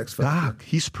that protects Fauci. Doc,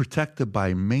 he's protected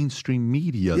by mainstream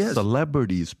media, yes.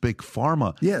 Celebrities, big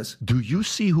pharma. Yes. Do you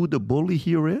see who the bully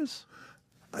here is?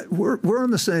 We're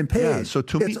on the same page. Yeah, so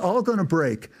to me, it's all going to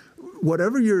break.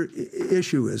 Whatever your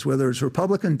issue is, whether it's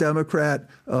Republican, Democrat,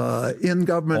 in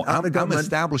government, out of government. I'm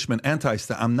establishment,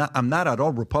 I'm not at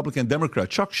all Republican, Democrat.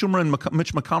 Chuck Schumer and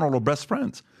Mitch McConnell are best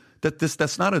friends.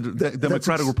 That's not a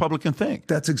Democratic Republican thing.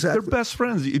 That's exactly. They're best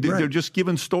friends. They're just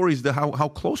giving stories to how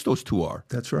close those two are.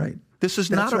 That's right. This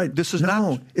is not.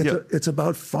 It's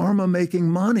about pharma making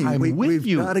money.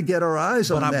 We've got to get our eyes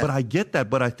on that. But I get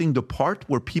that. But I think the part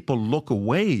where people look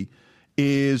away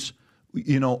is,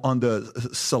 on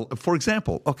the. For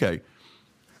example, okay,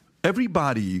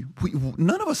 everybody,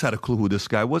 none of us had a clue who this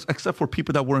guy was, except for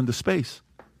people that were in the space.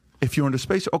 If you're in the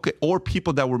space, okay, or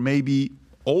people that were maybe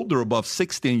older, above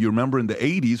 60, and you remember in the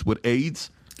 80s with AIDS.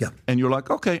 Yeah. And you're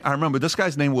like, okay, I remember this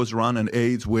guy's name was Ron and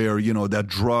AIDS, where, that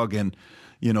drug, and,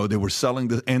 they were selling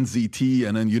the NZT,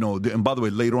 and then, and by the way,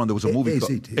 later on there was a movie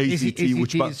called AZT,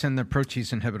 which and the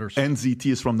protease inhibitors.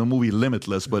 NZT is from the movie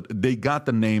Limitless, but they got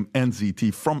the name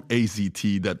NZT from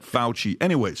AZT, that Fauci.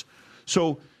 Anyways,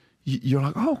 so you're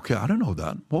like, oh, okay, I don't know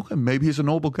that. Okay, maybe he's a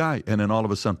noble guy. And then all of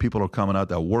a sudden people are coming out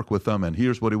that work with him, and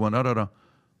here's what he went,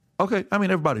 Okay, I mean,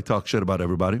 everybody talks shit about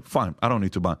everybody. Fine, I don't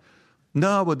need to buy.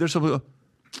 No, but there's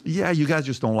you guys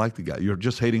just don't like the guy. You're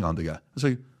just hating on the guy. It's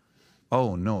like,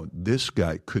 oh, no, this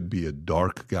guy could be a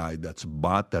dark guy that's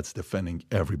defending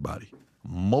everybody.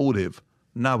 Motive,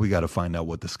 now we got to find out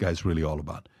what this guy's really all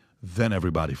about. Then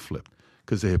everybody flipped,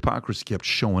 because the hypocrisy kept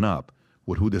showing up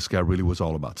with who this guy really was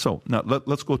all about. So now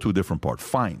let's go to a different part.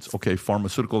 Fines, okay,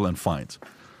 pharmaceutical and fines.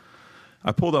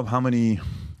 I pulled up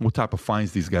what type of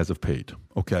fines these guys have paid.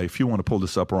 Okay, if you want to pull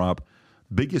this up, Rob,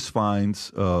 biggest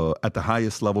fines at the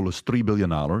highest level is $3 billion.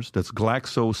 That's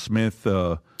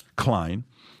GlaxoSmithKline.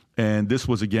 And this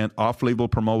was, again, off-label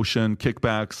promotion,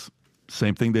 kickbacks,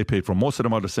 same thing they paid for. Most of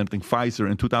them are the same thing. Pfizer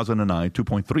in 2009,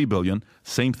 $2.3 billion,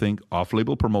 same thing,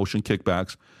 off-label promotion,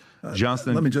 kickbacks.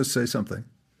 Johnson. Let me just say something.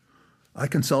 I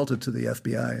consulted to the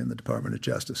FBI and the Department of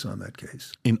Justice on that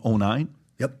case. In 2009?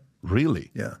 Yep.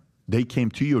 Really? Yeah. They came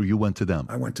to you, or you went to them?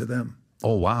 I went to them.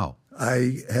 Oh, wow.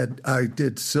 I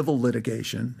did civil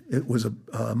litigation. It was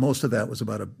most of that was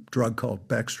about a drug called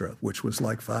Bextra, which was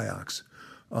like Vioxx.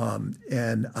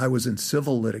 And I was in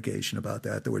civil litigation about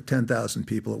that. There were 10,000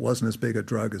 people. It wasn't as big a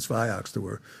drug as Vioxx. There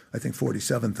were, I think,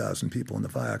 47,000 people in the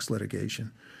Vioxx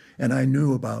litigation. And I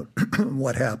knew about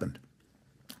what happened.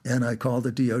 And I called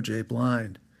the DOJ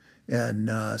blind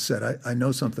and said, I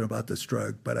know something about this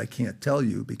drug, but I can't tell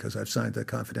you because I've signed a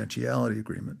confidentiality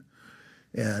agreement.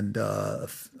 And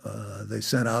they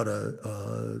sent out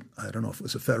I don't know if it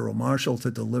was a federal marshal to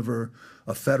deliver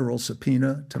a federal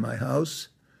subpoena to my house.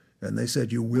 And they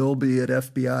said, you will be at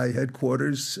FBI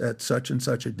headquarters at such and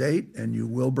such a date, and you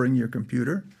will bring your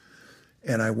computer.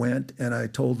 And I went and I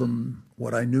told them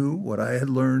what I knew, what I had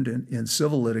learned in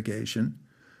civil litigation.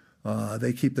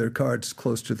 They keep their cards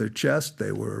close to their chest.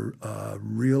 They were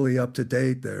really up to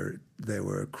date. They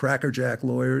were crackerjack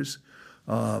lawyers.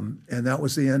 And that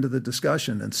was the end of the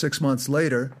discussion. And 6 months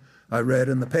later, I read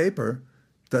in the paper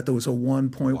that there was a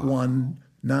 $1.1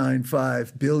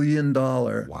 $1.95 billion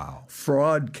Wow.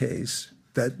 fraud case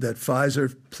that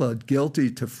Pfizer pled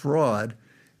guilty to fraud,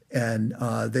 and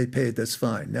they paid this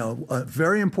fine. Now, a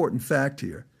very important fact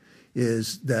here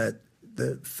is that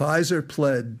the Pfizer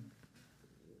pled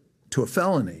to a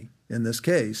felony in this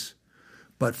case,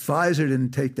 but Pfizer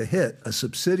didn't take the hit. A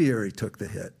subsidiary took the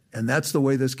hit, and that's the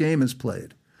way this game is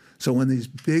played. So when these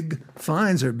big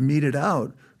fines are meted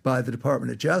out by the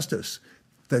Department of Justice,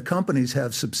 the companies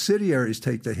have subsidiaries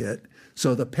take the hit,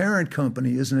 so the parent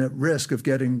company isn't at risk of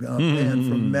getting banned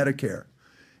from Medicare.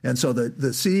 And so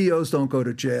the CEOs don't go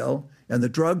to jail, and the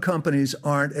drug companies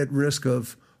aren't at risk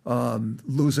of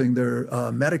losing their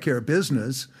Medicare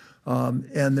business.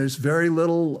 And there's very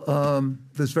little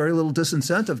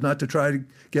disincentive not to try to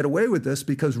get away with this,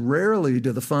 because rarely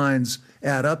do the fines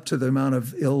add up to the amount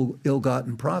of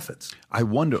ill-gotten profits. I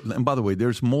wonder, and by the way,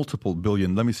 there's multiple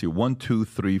billion. Let me see, 1, 2,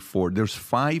 3, 4. There's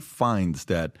 5 fines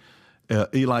that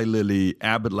Eli Lilly,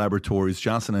 Abbott Laboratories,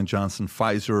 Johnson & Johnson,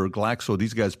 Pfizer, Glaxo,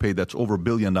 these guys paid. That's over $1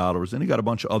 billion. And you got a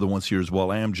bunch of other ones here as well.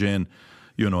 Amgen,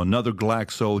 another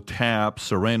Glaxo, TAP,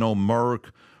 Sereno,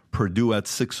 Merck, Purdue at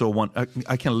 601.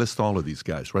 I can list all of these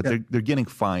guys, right? Yeah. They're getting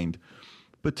fined.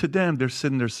 But to them, they're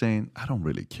sitting there saying, I don't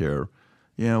really care.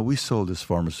 We sold this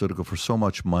pharmaceutical for so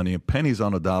much money, pennies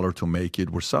on a dollar to make it.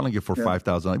 We're selling it for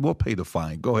 $5,000. We'll pay the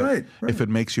fine. Go ahead, right. If it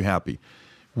makes you happy.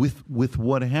 With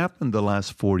what happened the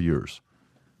last 4 years,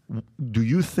 do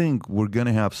you think we're going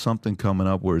to have something coming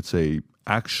up where it's a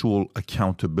actual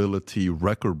accountability,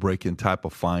 record-breaking type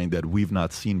of fine that we've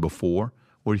not seen before?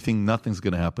 Or do you think nothing's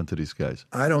going to happen to these guys?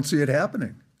 I don't see it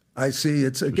happening. I see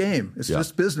it's a game. It's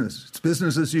just business. It's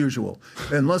business as usual.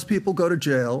 Unless people go to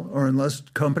jail or unless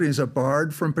companies are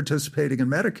barred from participating in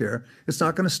Medicare, it's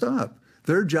not going to stop.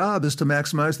 Their job is to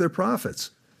maximize their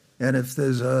profits. And if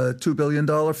there's a $2 billion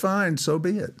fine, so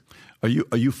be it. Are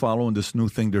you following this new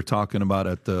thing they're talking about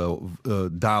at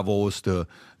Davos, the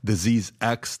disease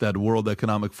X that World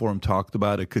Economic Forum talked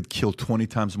about? It could kill 20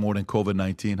 times more than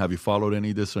COVID-19. Have you followed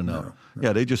any of this or no?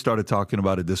 Yeah, they just started talking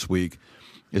about it this week.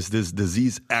 It's this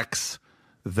disease X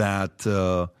that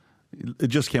it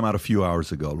just came out a few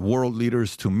hours ago. World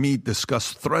leaders to meet,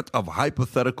 discuss threat of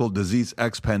hypothetical disease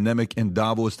X pandemic in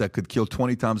Davos that could kill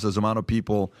 20 times as amount of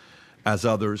people as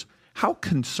others. How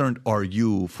concerned are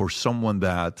you for someone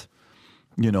that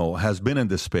has been in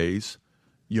this space?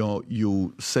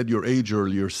 You said your age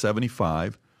earlier,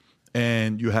 75,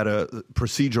 and you had a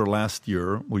procedure last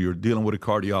year where you're dealing with a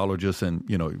cardiologist and,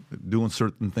 doing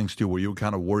certain things to you where you were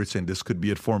kind of worried, saying this could be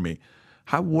it for me.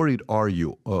 How worried are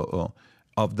you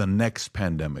of the next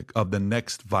pandemic, of the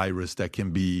next virus that can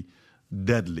be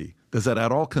deadly? Does that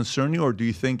at all concern you, or do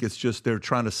you think it's just they're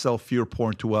trying to sell fear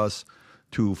porn to us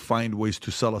to find ways to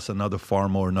sell us another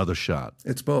pharma or another shot?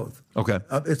 It's both. Okay.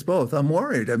 It's both. I'm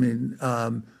worried. I mean,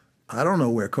 I don't know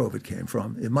where COVID came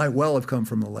from. It might well have come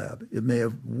from the lab. It may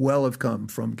have well have come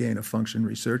from gain-of-function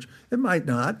research. It might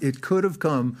not. It could have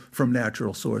come from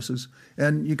natural sources.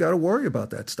 And you got to worry about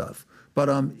that stuff. But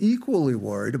I'm equally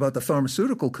worried about the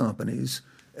pharmaceutical companies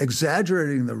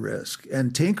exaggerating the risk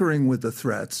and tinkering with the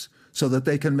threats so that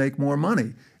they can make more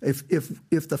money. If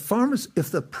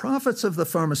the profits of the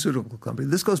pharmaceutical company,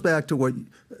 this goes back to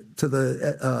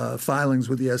the filings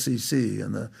with the SEC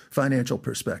and the financial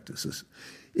prospectuses.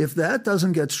 If that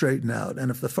doesn't get straightened out, and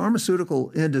if the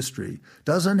pharmaceutical industry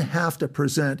doesn't have to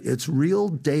present its real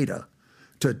data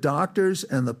to doctors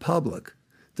and the public,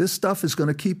 this stuff is going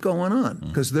to keep going on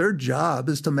because their job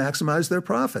is to maximize their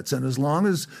profits. And as long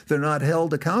as they're not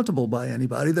held accountable by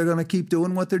anybody, they're going to keep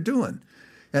doing what they're doing.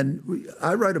 And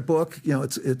I write a book,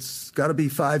 it's got to be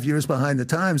 5 years behind the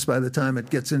times by the time it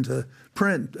gets into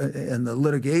print. And the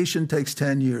litigation takes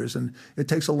 10 years, and it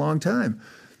takes a long time.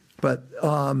 But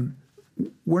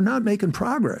we're not making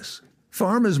progress.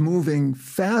 Pharma is moving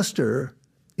faster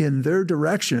in their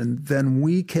direction than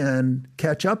we can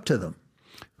catch up to them.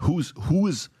 Who is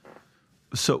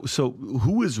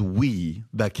we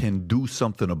that can do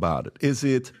something about it? Is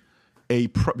it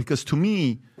because to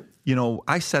me,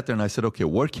 I sat there and I said, okay,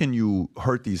 where can you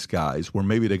hurt these guys where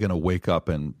maybe they're going to wake up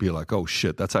and be like, oh,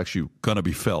 shit, that's actually going to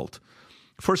be felt.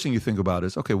 First thing you think about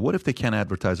is, okay, what if they can't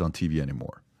advertise on TV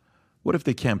anymore? What if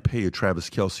they can't pay a Travis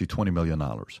Kelce $20 million?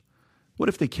 What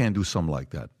if they can't do something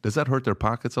like that? Does that hurt their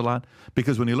pockets a lot?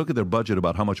 Because when you look at their budget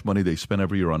about how much money they spend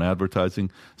every year on advertising,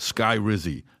 Sky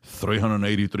Rizzi,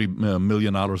 $383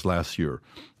 million last year.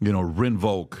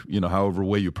 Rinvoq, however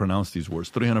way you pronounce these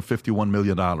words, $351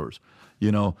 million.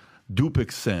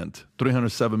 Dupixent,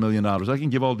 $307 million. I can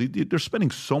give all they're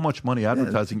spending so much money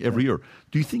advertising every year.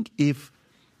 Do you think if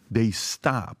they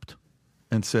stopped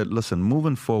and said, listen,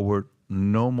 moving forward,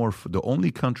 No more. The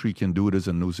only country can do it is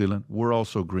in New Zealand. We're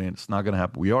also green. It's not going to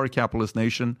happen. We are a capitalist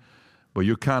nation, but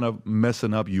you're kind of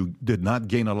messing up. You did not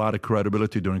gain a lot of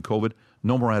credibility during COVID.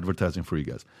 No more advertising for you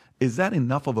guys. Is that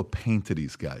enough of a pain to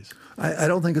these guys? I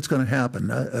don't think it's going to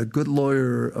happen. A good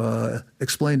lawyer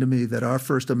explained to me that our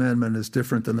First Amendment is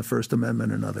different than the First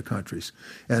Amendment in other countries.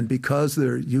 And because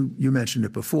you mentioned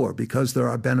it before, because there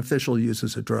are beneficial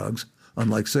uses of drugs,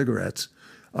 unlike cigarettes,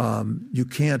 you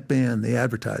can't ban the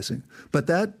advertising. But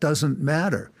that doesn't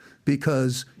matter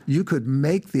because you could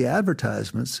make the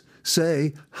advertisements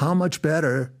say how much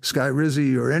better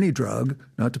Skyrizi or any drug,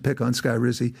 not to pick on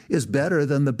Skyrizi, is better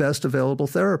than the best available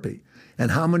therapy,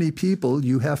 and how many people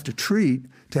you have to treat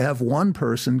to have one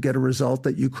person get a result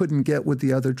that you couldn't get with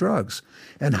the other drugs,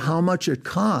 and how much it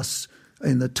costs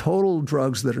in the total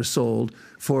drugs that are sold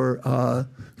for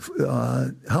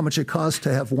how much it costs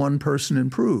to have one person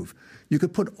improve. You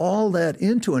could put all that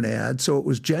into an ad so it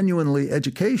was genuinely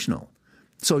educational.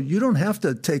 So you don't have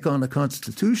to take on a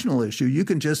constitutional issue. You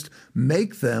can just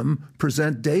make them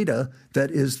present data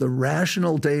that is the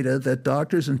rational data that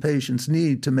doctors and patients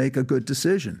need to make a good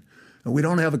decision. And we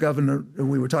don't have a government,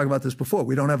 we were talking about this before,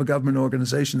 we don't have a government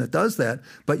organization that does that,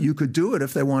 but you could do it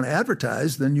if they want to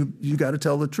advertise, then you got to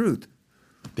tell the truth.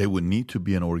 They would need to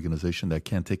be an organization that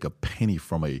can't take a penny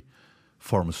from a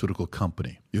pharmaceutical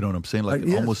company. You know what I'm saying? Like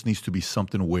it almost needs to be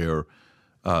something where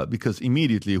because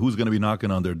immediately, who's going to be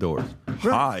knocking on their doors? Right.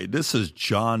 Hi, this is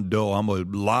John Doe. I'm a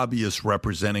lobbyist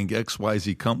representing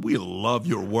XYZ company. We love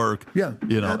your work. Yeah,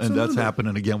 absolutely. And that's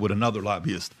happening again with another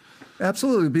lobbyist.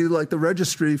 Absolutely. It'd be like the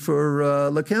registry for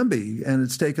Leqembi, and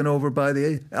it's taken over by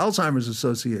the Alzheimer's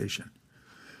Association.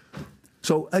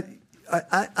 So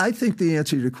I think the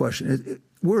answer to your question,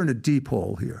 we're in a deep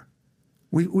hole here.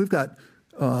 We've got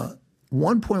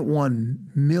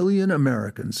 1.1 million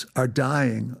Americans are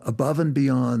dying above and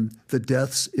beyond the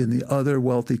deaths in the other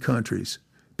wealthy countries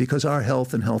because our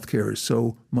health and health care is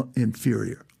so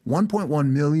inferior. 1.1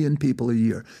 million people a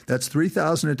year. That's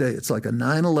 3,000 a day. It's like a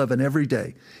 9/11 every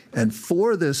day. And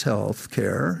for this health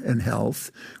care and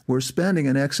health, we're spending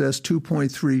in excess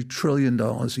 $2.3 trillion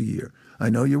a year. I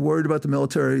know you're worried about the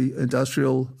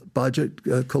military-industrial budget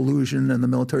collusion and the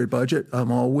military budget.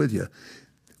 I'm all with you.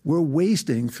 We're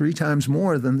wasting 3 times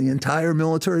more than the entire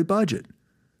military budget.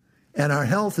 And our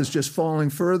health is just falling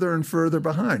further and further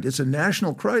behind. It's a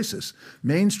national crisis.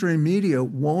 Mainstream media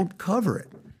won't cover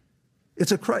it.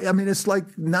 It's it's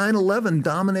like 9/11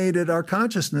 dominated our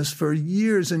consciousness for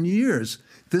years and years.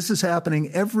 This is happening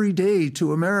every day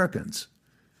to Americans,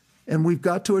 and we've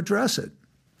got to address it.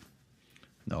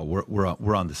 No,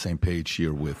 we're on the same page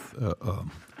here with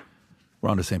we're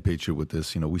on the same page here with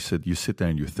this. You know, you sit there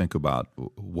and you think about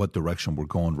what direction we're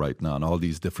going right now, and all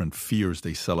these different fears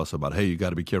they sell us about. Hey, you got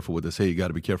to be careful with this. Hey, you got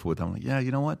to be careful with that. I'm like, yeah, you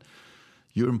know what?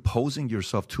 You're imposing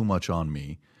yourself too much on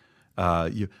me. By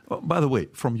the way,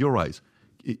 from your eyes,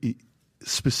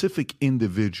 specific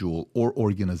individual or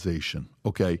organization,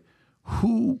 okay,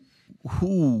 who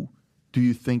do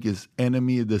you think is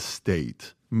enemy of the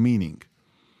state? Meaning,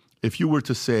 if you were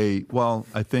to say, well,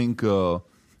 I think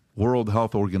World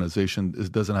Health Organization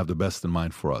doesn't have the best in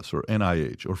mind for us, or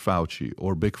NIH, or Fauci,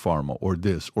 or Big Pharma, or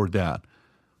this, or that,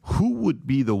 who would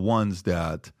be the ones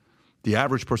that the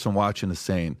average person watching is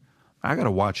saying, I got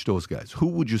to watch those guys? Who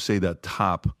would you say that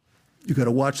top? You got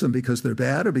to watch them because they're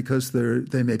bad or because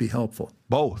they may be helpful?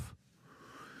 Both.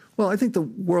 Well, I think the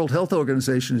World Health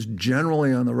Organization is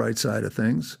generally on the right side of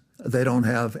things. They don't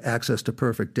have access to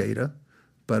perfect data,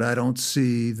 but I don't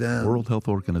see them. World Health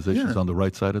Organization is on the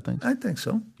right side of things? I think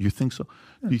so. You think so?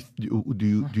 Yeah.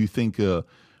 Do you think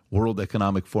World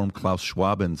Economic Forum, Klaus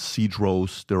Schwab, and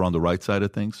Cedros, they're on the right side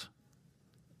of things?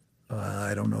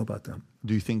 I don't know about them.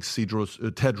 Do you think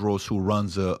Tedros, who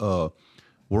runs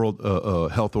World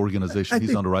Health Organization,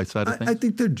 he's on the right side of things? I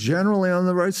think they're generally on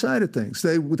the right side of things.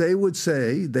 They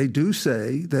do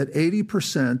say that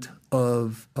 80%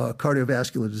 of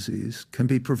cardiovascular disease can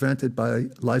be prevented by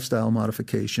lifestyle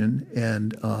modification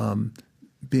and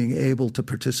being able to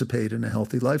participate in a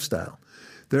healthy lifestyle.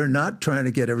 They're not trying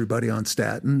to get everybody on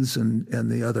statins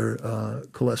and the other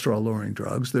cholesterol-lowering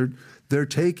drugs. They're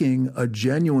taking a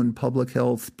genuine public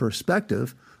health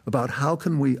perspective about how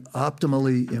can we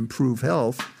optimally improve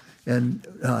health and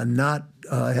not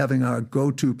having our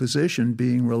go-to position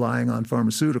being relying on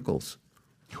pharmaceuticals.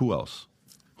 Who else?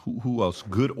 Who else,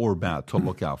 good or bad, to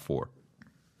look out for?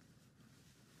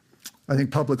 I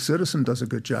think Public Citizen does a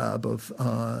good job of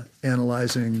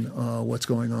analyzing what's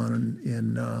going on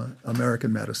in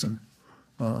American medicine.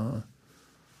 And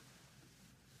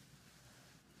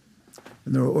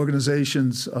there are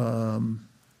organizations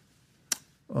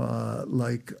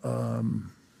like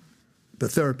the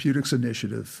therapeutics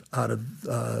initiative out of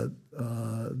the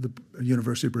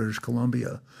University of British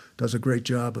Columbia does a great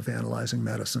job of analyzing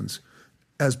medicines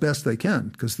as best they can,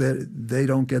 because they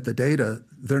don't get the data.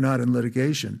 They're not in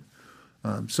litigation.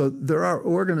 So there are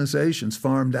organizations,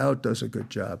 Farmed Out does a good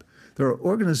job. There are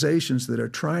organizations that are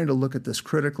trying to look at this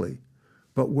critically,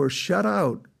 but we're shut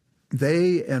out.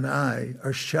 They and I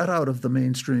are shut out of the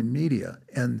mainstream media,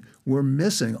 and we're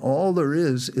missing. All there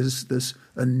is this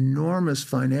enormous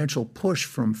financial push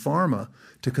from pharma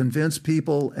to convince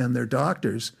people and their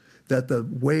doctors that the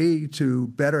way to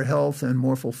better health and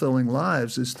more fulfilling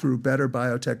lives is through better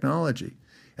biotechnology.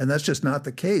 And that's just not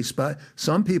the case. But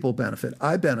some people benefit.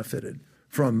 I benefited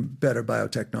from better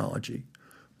biotechnology.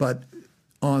 But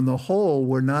on the whole,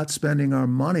 we're not spending our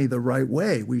money the right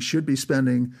way. We should be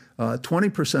spending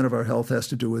 20% of our health has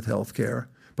to do with healthcare,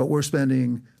 but we're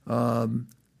spending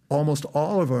almost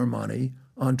all of our money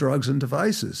on drugs and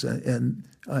devices.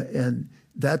 And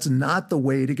that's not the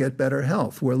way to get better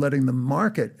health. We're letting the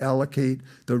market allocate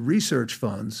the research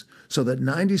funds so that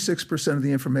 96% of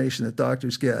the information that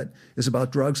doctors get is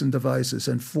about drugs and devices,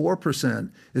 and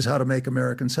 4% is how to make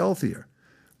Americans healthier.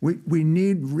 We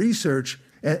need research,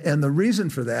 and the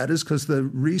reason for that is because the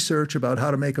research about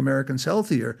how to make Americans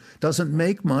healthier doesn't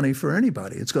make money for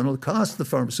anybody. It's going to cost the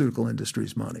pharmaceutical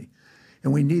industries money.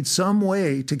 And we need some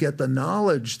way to get the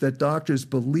knowledge that doctors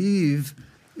believe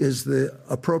is the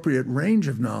appropriate range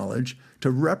of knowledge to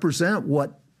represent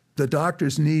what the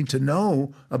doctors need to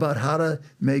know about how to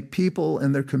make people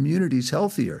and their communities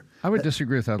healthier. I would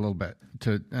disagree with that a little bit.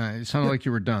 It sounded like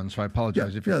you were done, so I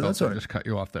apologize if you felt I just cut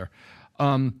you off there.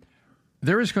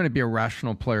 There is going to be a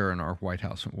rational player in our White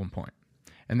House at one point.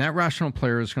 And that rational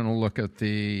player is going to look at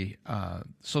the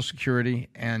Social Security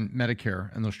and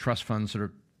Medicare and those trust funds that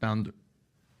are bound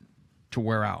to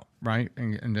wear out, right,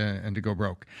 and to go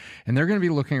broke. And they're going to be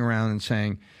looking around and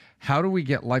saying, how do we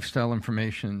get lifestyle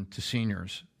information to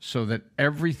seniors so that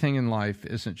everything in life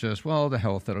isn't just, well, the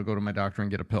health, that'll go to my doctor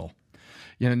and get a pill.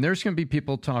 You know, and there's going to be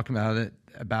people talking about it,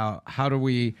 about how do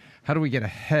we get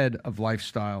ahead of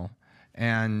lifestyle,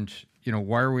 and you know,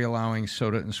 why are we allowing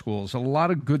soda in schools? A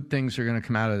lot of good things are going to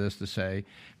come out of this to say,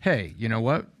 hey, you know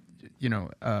what? You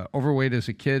know, overweight as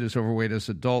a kid is overweight as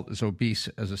an adult, is obese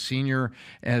as a senior,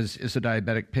 as is a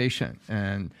diabetic patient.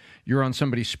 And you're on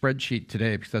somebody's spreadsheet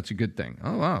today because that's a good thing.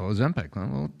 Oh, wow, Ozempic. Well,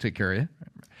 we'll take care of you,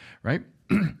 right?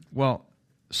 Well,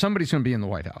 somebody's going to be in the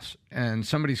White House, and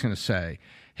somebody's going to say,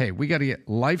 hey, we got to get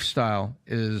lifestyle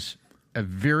is a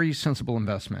very sensible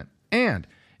investment, and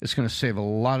it's going to save a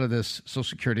lot of this Social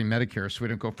Security and Medicare so we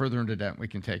don't go further into debt and we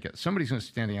can take it. Somebody's going to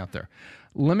be standing out there.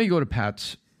 Let me go to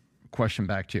Pat's question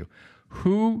back to you.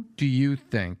 Who do you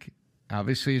think,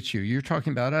 obviously it's you, you're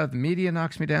talking about the media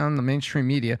knocks me down, the mainstream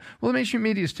media. Well, the mainstream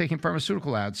media is taking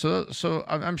pharmaceutical ads, so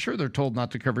I'm sure they're told not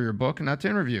to cover your book and not to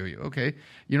interview you. Okay,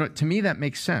 you know, to me that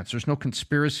makes sense. There's no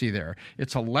conspiracy there.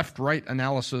 It's a left-right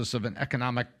analysis of an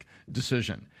economic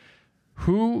decision.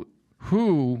 Who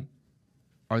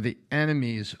are the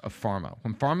enemies of pharma?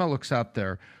 When pharma looks out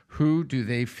there, who do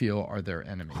they feel are their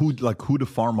enemies? Who the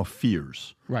pharma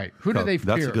fears? Right. Who do they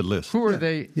fear? That's a good list. Who are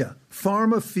they? Yeah.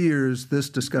 Pharma fears this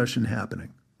discussion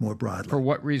happening more broadly. For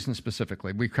what reason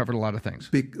specifically? We've covered a lot of things.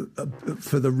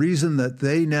 For the reason that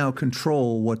they now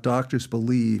control what doctors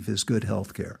believe is good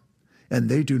health care. And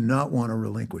they do not want to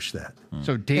relinquish that.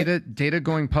 So data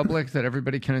going public that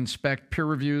everybody can inspect, peer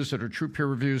reviews that are true peer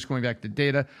reviews going back to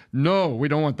data. No, we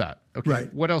don't want that. Okay.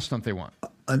 Right. What else don't they want?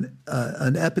 An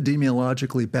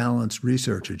epidemiologically balanced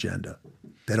research agenda.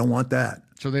 They don't want that.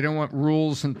 So they don't want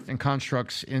rules and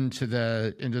constructs into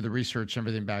the research and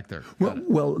everything back there.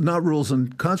 Well, not rules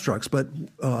and constructs, but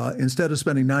instead of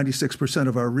spending 96%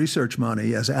 of our research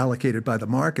money as allocated by the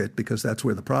market, because that's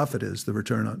where the profit is,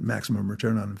 the maximum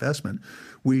return on investment,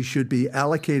 we should be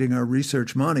allocating our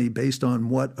research money based on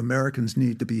what Americans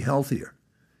need to be healthier,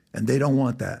 and they don't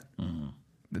want that. Mm-hmm.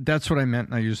 That's what I meant,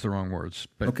 and I used the wrong words.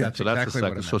 But okay. That's so that's exactly the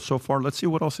second. What I meant. So far, let's see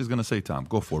what else he's going to say, Tom.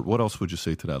 Go for it. What else would you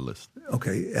say to that list?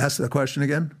 Okay. Ask the question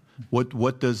again.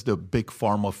 What does the big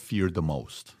pharma fear the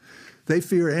most? They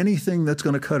fear anything that's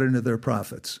going to cut into their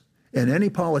profits. And any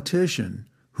politician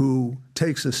who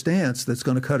takes a stance that's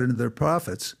going to cut into their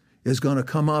profits is going to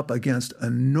come up against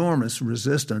enormous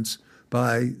resistance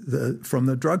from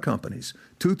the drug companies.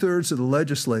 2/3 of the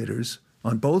legislators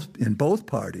in both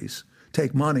parties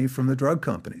take money from the drug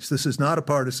companies. This is not a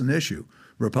partisan issue.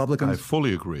 Republicans. I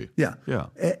fully agree. Yeah.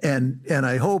 And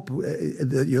I hope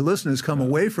that your listeners come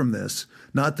away from this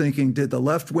not thinking, did the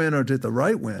left win or did the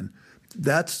right win?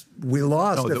 We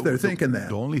lost if they're thinking that.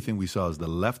 The only thing we saw is the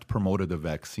left promoted the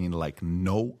vaccine like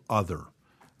no other.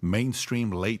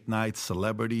 mainstream, late night,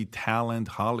 celebrity, talent,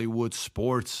 Hollywood,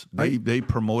 sports. They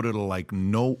promoted it like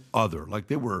no other. Like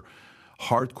they were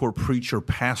hardcore preacher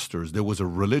pastors. There was a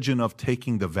religion of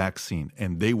taking the vaccine,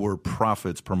 and they were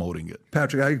prophets promoting it.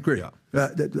 Patrick, I agree. Yeah.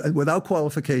 Without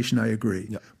qualification, I agree.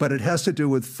 Yeah. But it has to do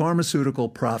with pharmaceutical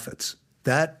profits.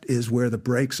 That is where the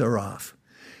brakes are off.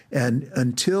 And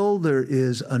until there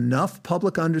is enough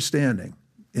public understanding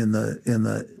in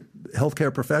the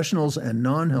healthcare professionals and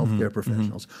non-healthcare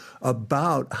professionals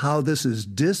about how this is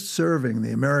disserving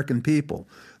the American people.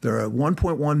 There are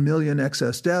 1.1 million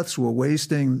excess deaths. We're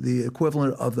wasting the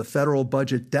equivalent of the federal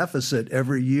budget deficit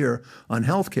every year on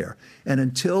healthcare. And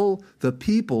until the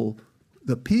people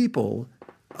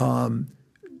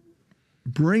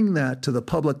bring that to the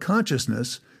public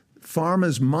consciousness,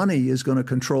 pharma's money is going to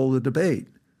control the debate.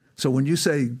 So when you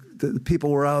say that people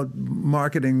were out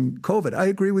marketing COVID, I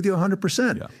agree with you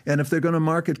 100%. Yeah. And if they're going to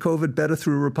market COVID better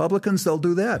through Republicans, they'll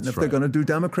do that. And if they're going to do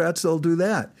Democrats, they'll do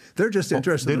that. They're just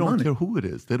interested in the money. They don't care who it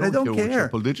is. They don't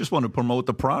care. They just want to promote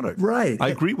the product. Right. I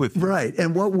agree with you. Right.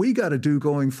 And what we got to do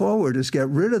going forward is get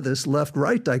rid of this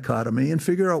left-right dichotomy and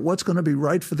figure out what's going to be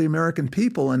right for the American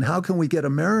people and how can we get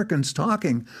Americans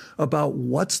talking about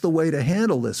what's the way to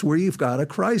handle this. We've got a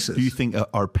crisis. Do you think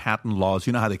our patent laws,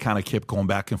 you know how they kind of kept going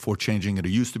back and forth changing it?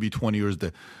 It used to be 20 years.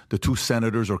 The two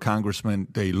senators or congressmen,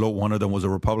 one of them was a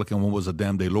Republican, one was a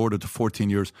Dem. They lowered it to 14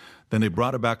 years. Then they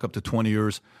brought it back up to 20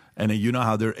 years. And then you know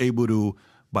how they're able to,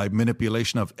 by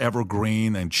manipulation of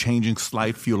evergreen and changing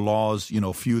slight few laws,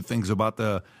 few things about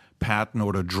the patent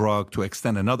or the drug to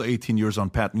extend another 18 years on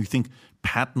patent. You think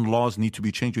patent laws need to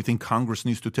be changed? You think Congress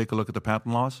needs to take a look at the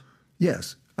patent laws?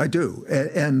 Yes, I do.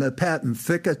 And the patent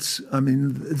thickets, I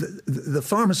mean, the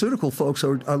pharmaceutical folks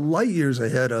are light years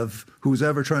ahead of who's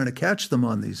ever trying to catch them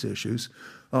on these issues.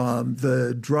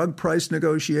 The drug price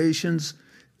negotiations,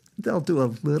 they'll do a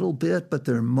little bit, but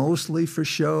they're mostly for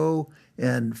show.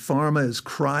 And pharma is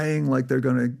crying like they're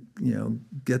going to,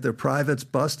 get their privates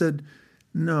busted.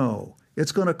 No,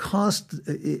 it's going to cost,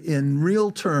 in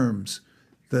real terms,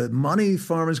 the money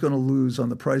pharma is going to lose on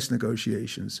the price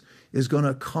negotiations is going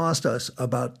to cost us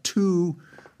about 2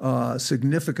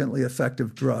 significantly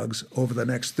effective drugs over the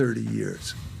next 30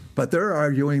 years. But they're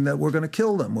arguing that we're going to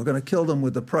kill them. We're going to kill them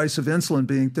with the price of insulin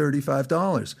being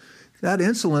 $35. That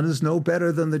insulin is no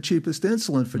better than the cheapest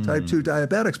insulin for type 2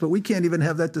 diabetics, but we can't even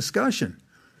have that discussion.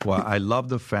 Well, I love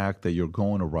the fact that you're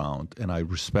going around, and I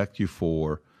respect you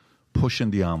for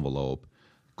pushing the envelope,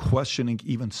 questioning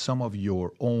even some of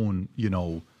your own,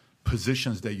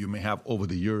 positions that you may have over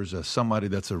the years as somebody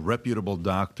that's a reputable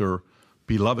doctor,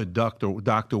 beloved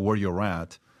doctor where you're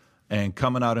at, and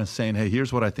coming out and saying, hey,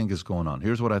 here's what I think is going on.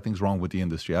 Here's what I think is wrong with the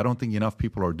industry. I don't think enough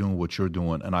people are doing what you're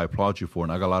doing, and I applaud you for it,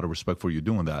 and I got a lot of respect for you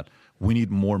doing that. We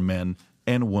need more men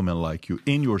and women like you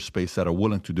in your space that are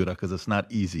willing to do that because it's not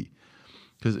easy.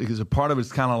 Because a part of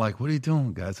it's kind of like, what are you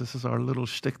doing, guys? This is our little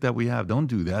shtick that we have. Don't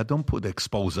do that. Don't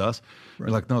expose us. Right.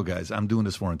 You're like, no, guys, I'm doing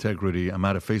this for integrity. I'm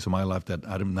at a phase of my life that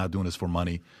I'm not doing this for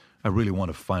money. I really want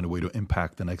to find a way to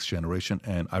impact the next generation,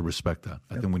 and I respect that.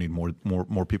 I think we need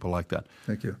more people like that.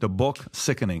 Thank you. The book,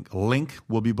 Sickening. Link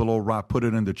will be below. Rob, put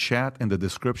it in the chat, in the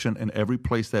description, in every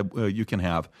place that you can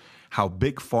have. How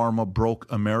Big Pharma broke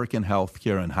American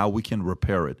healthcare and how we can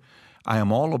repair it. I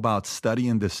am all about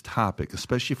studying this topic,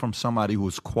 especially from somebody who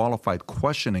is qualified,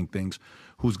 questioning things,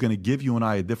 who's going to give you and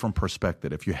I a different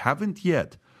perspective. If you haven't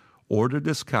yet ordered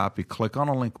this copy, click on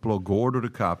a link below, go order the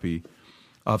copy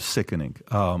of Sickening.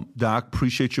 Doc,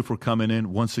 appreciate you for coming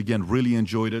in. Once again, really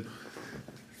enjoyed it.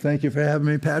 Thank you for having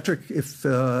me, Patrick.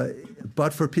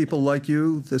 But for people like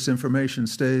you, this information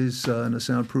stays in a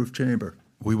soundproof chamber.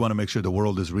 We want to make sure the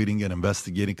world is reading and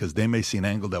investigating because they may see an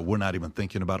angle that we're not even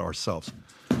thinking about ourselves.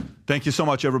 Thank you so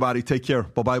much, everybody. Take care.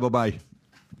 Bye-bye, bye-bye.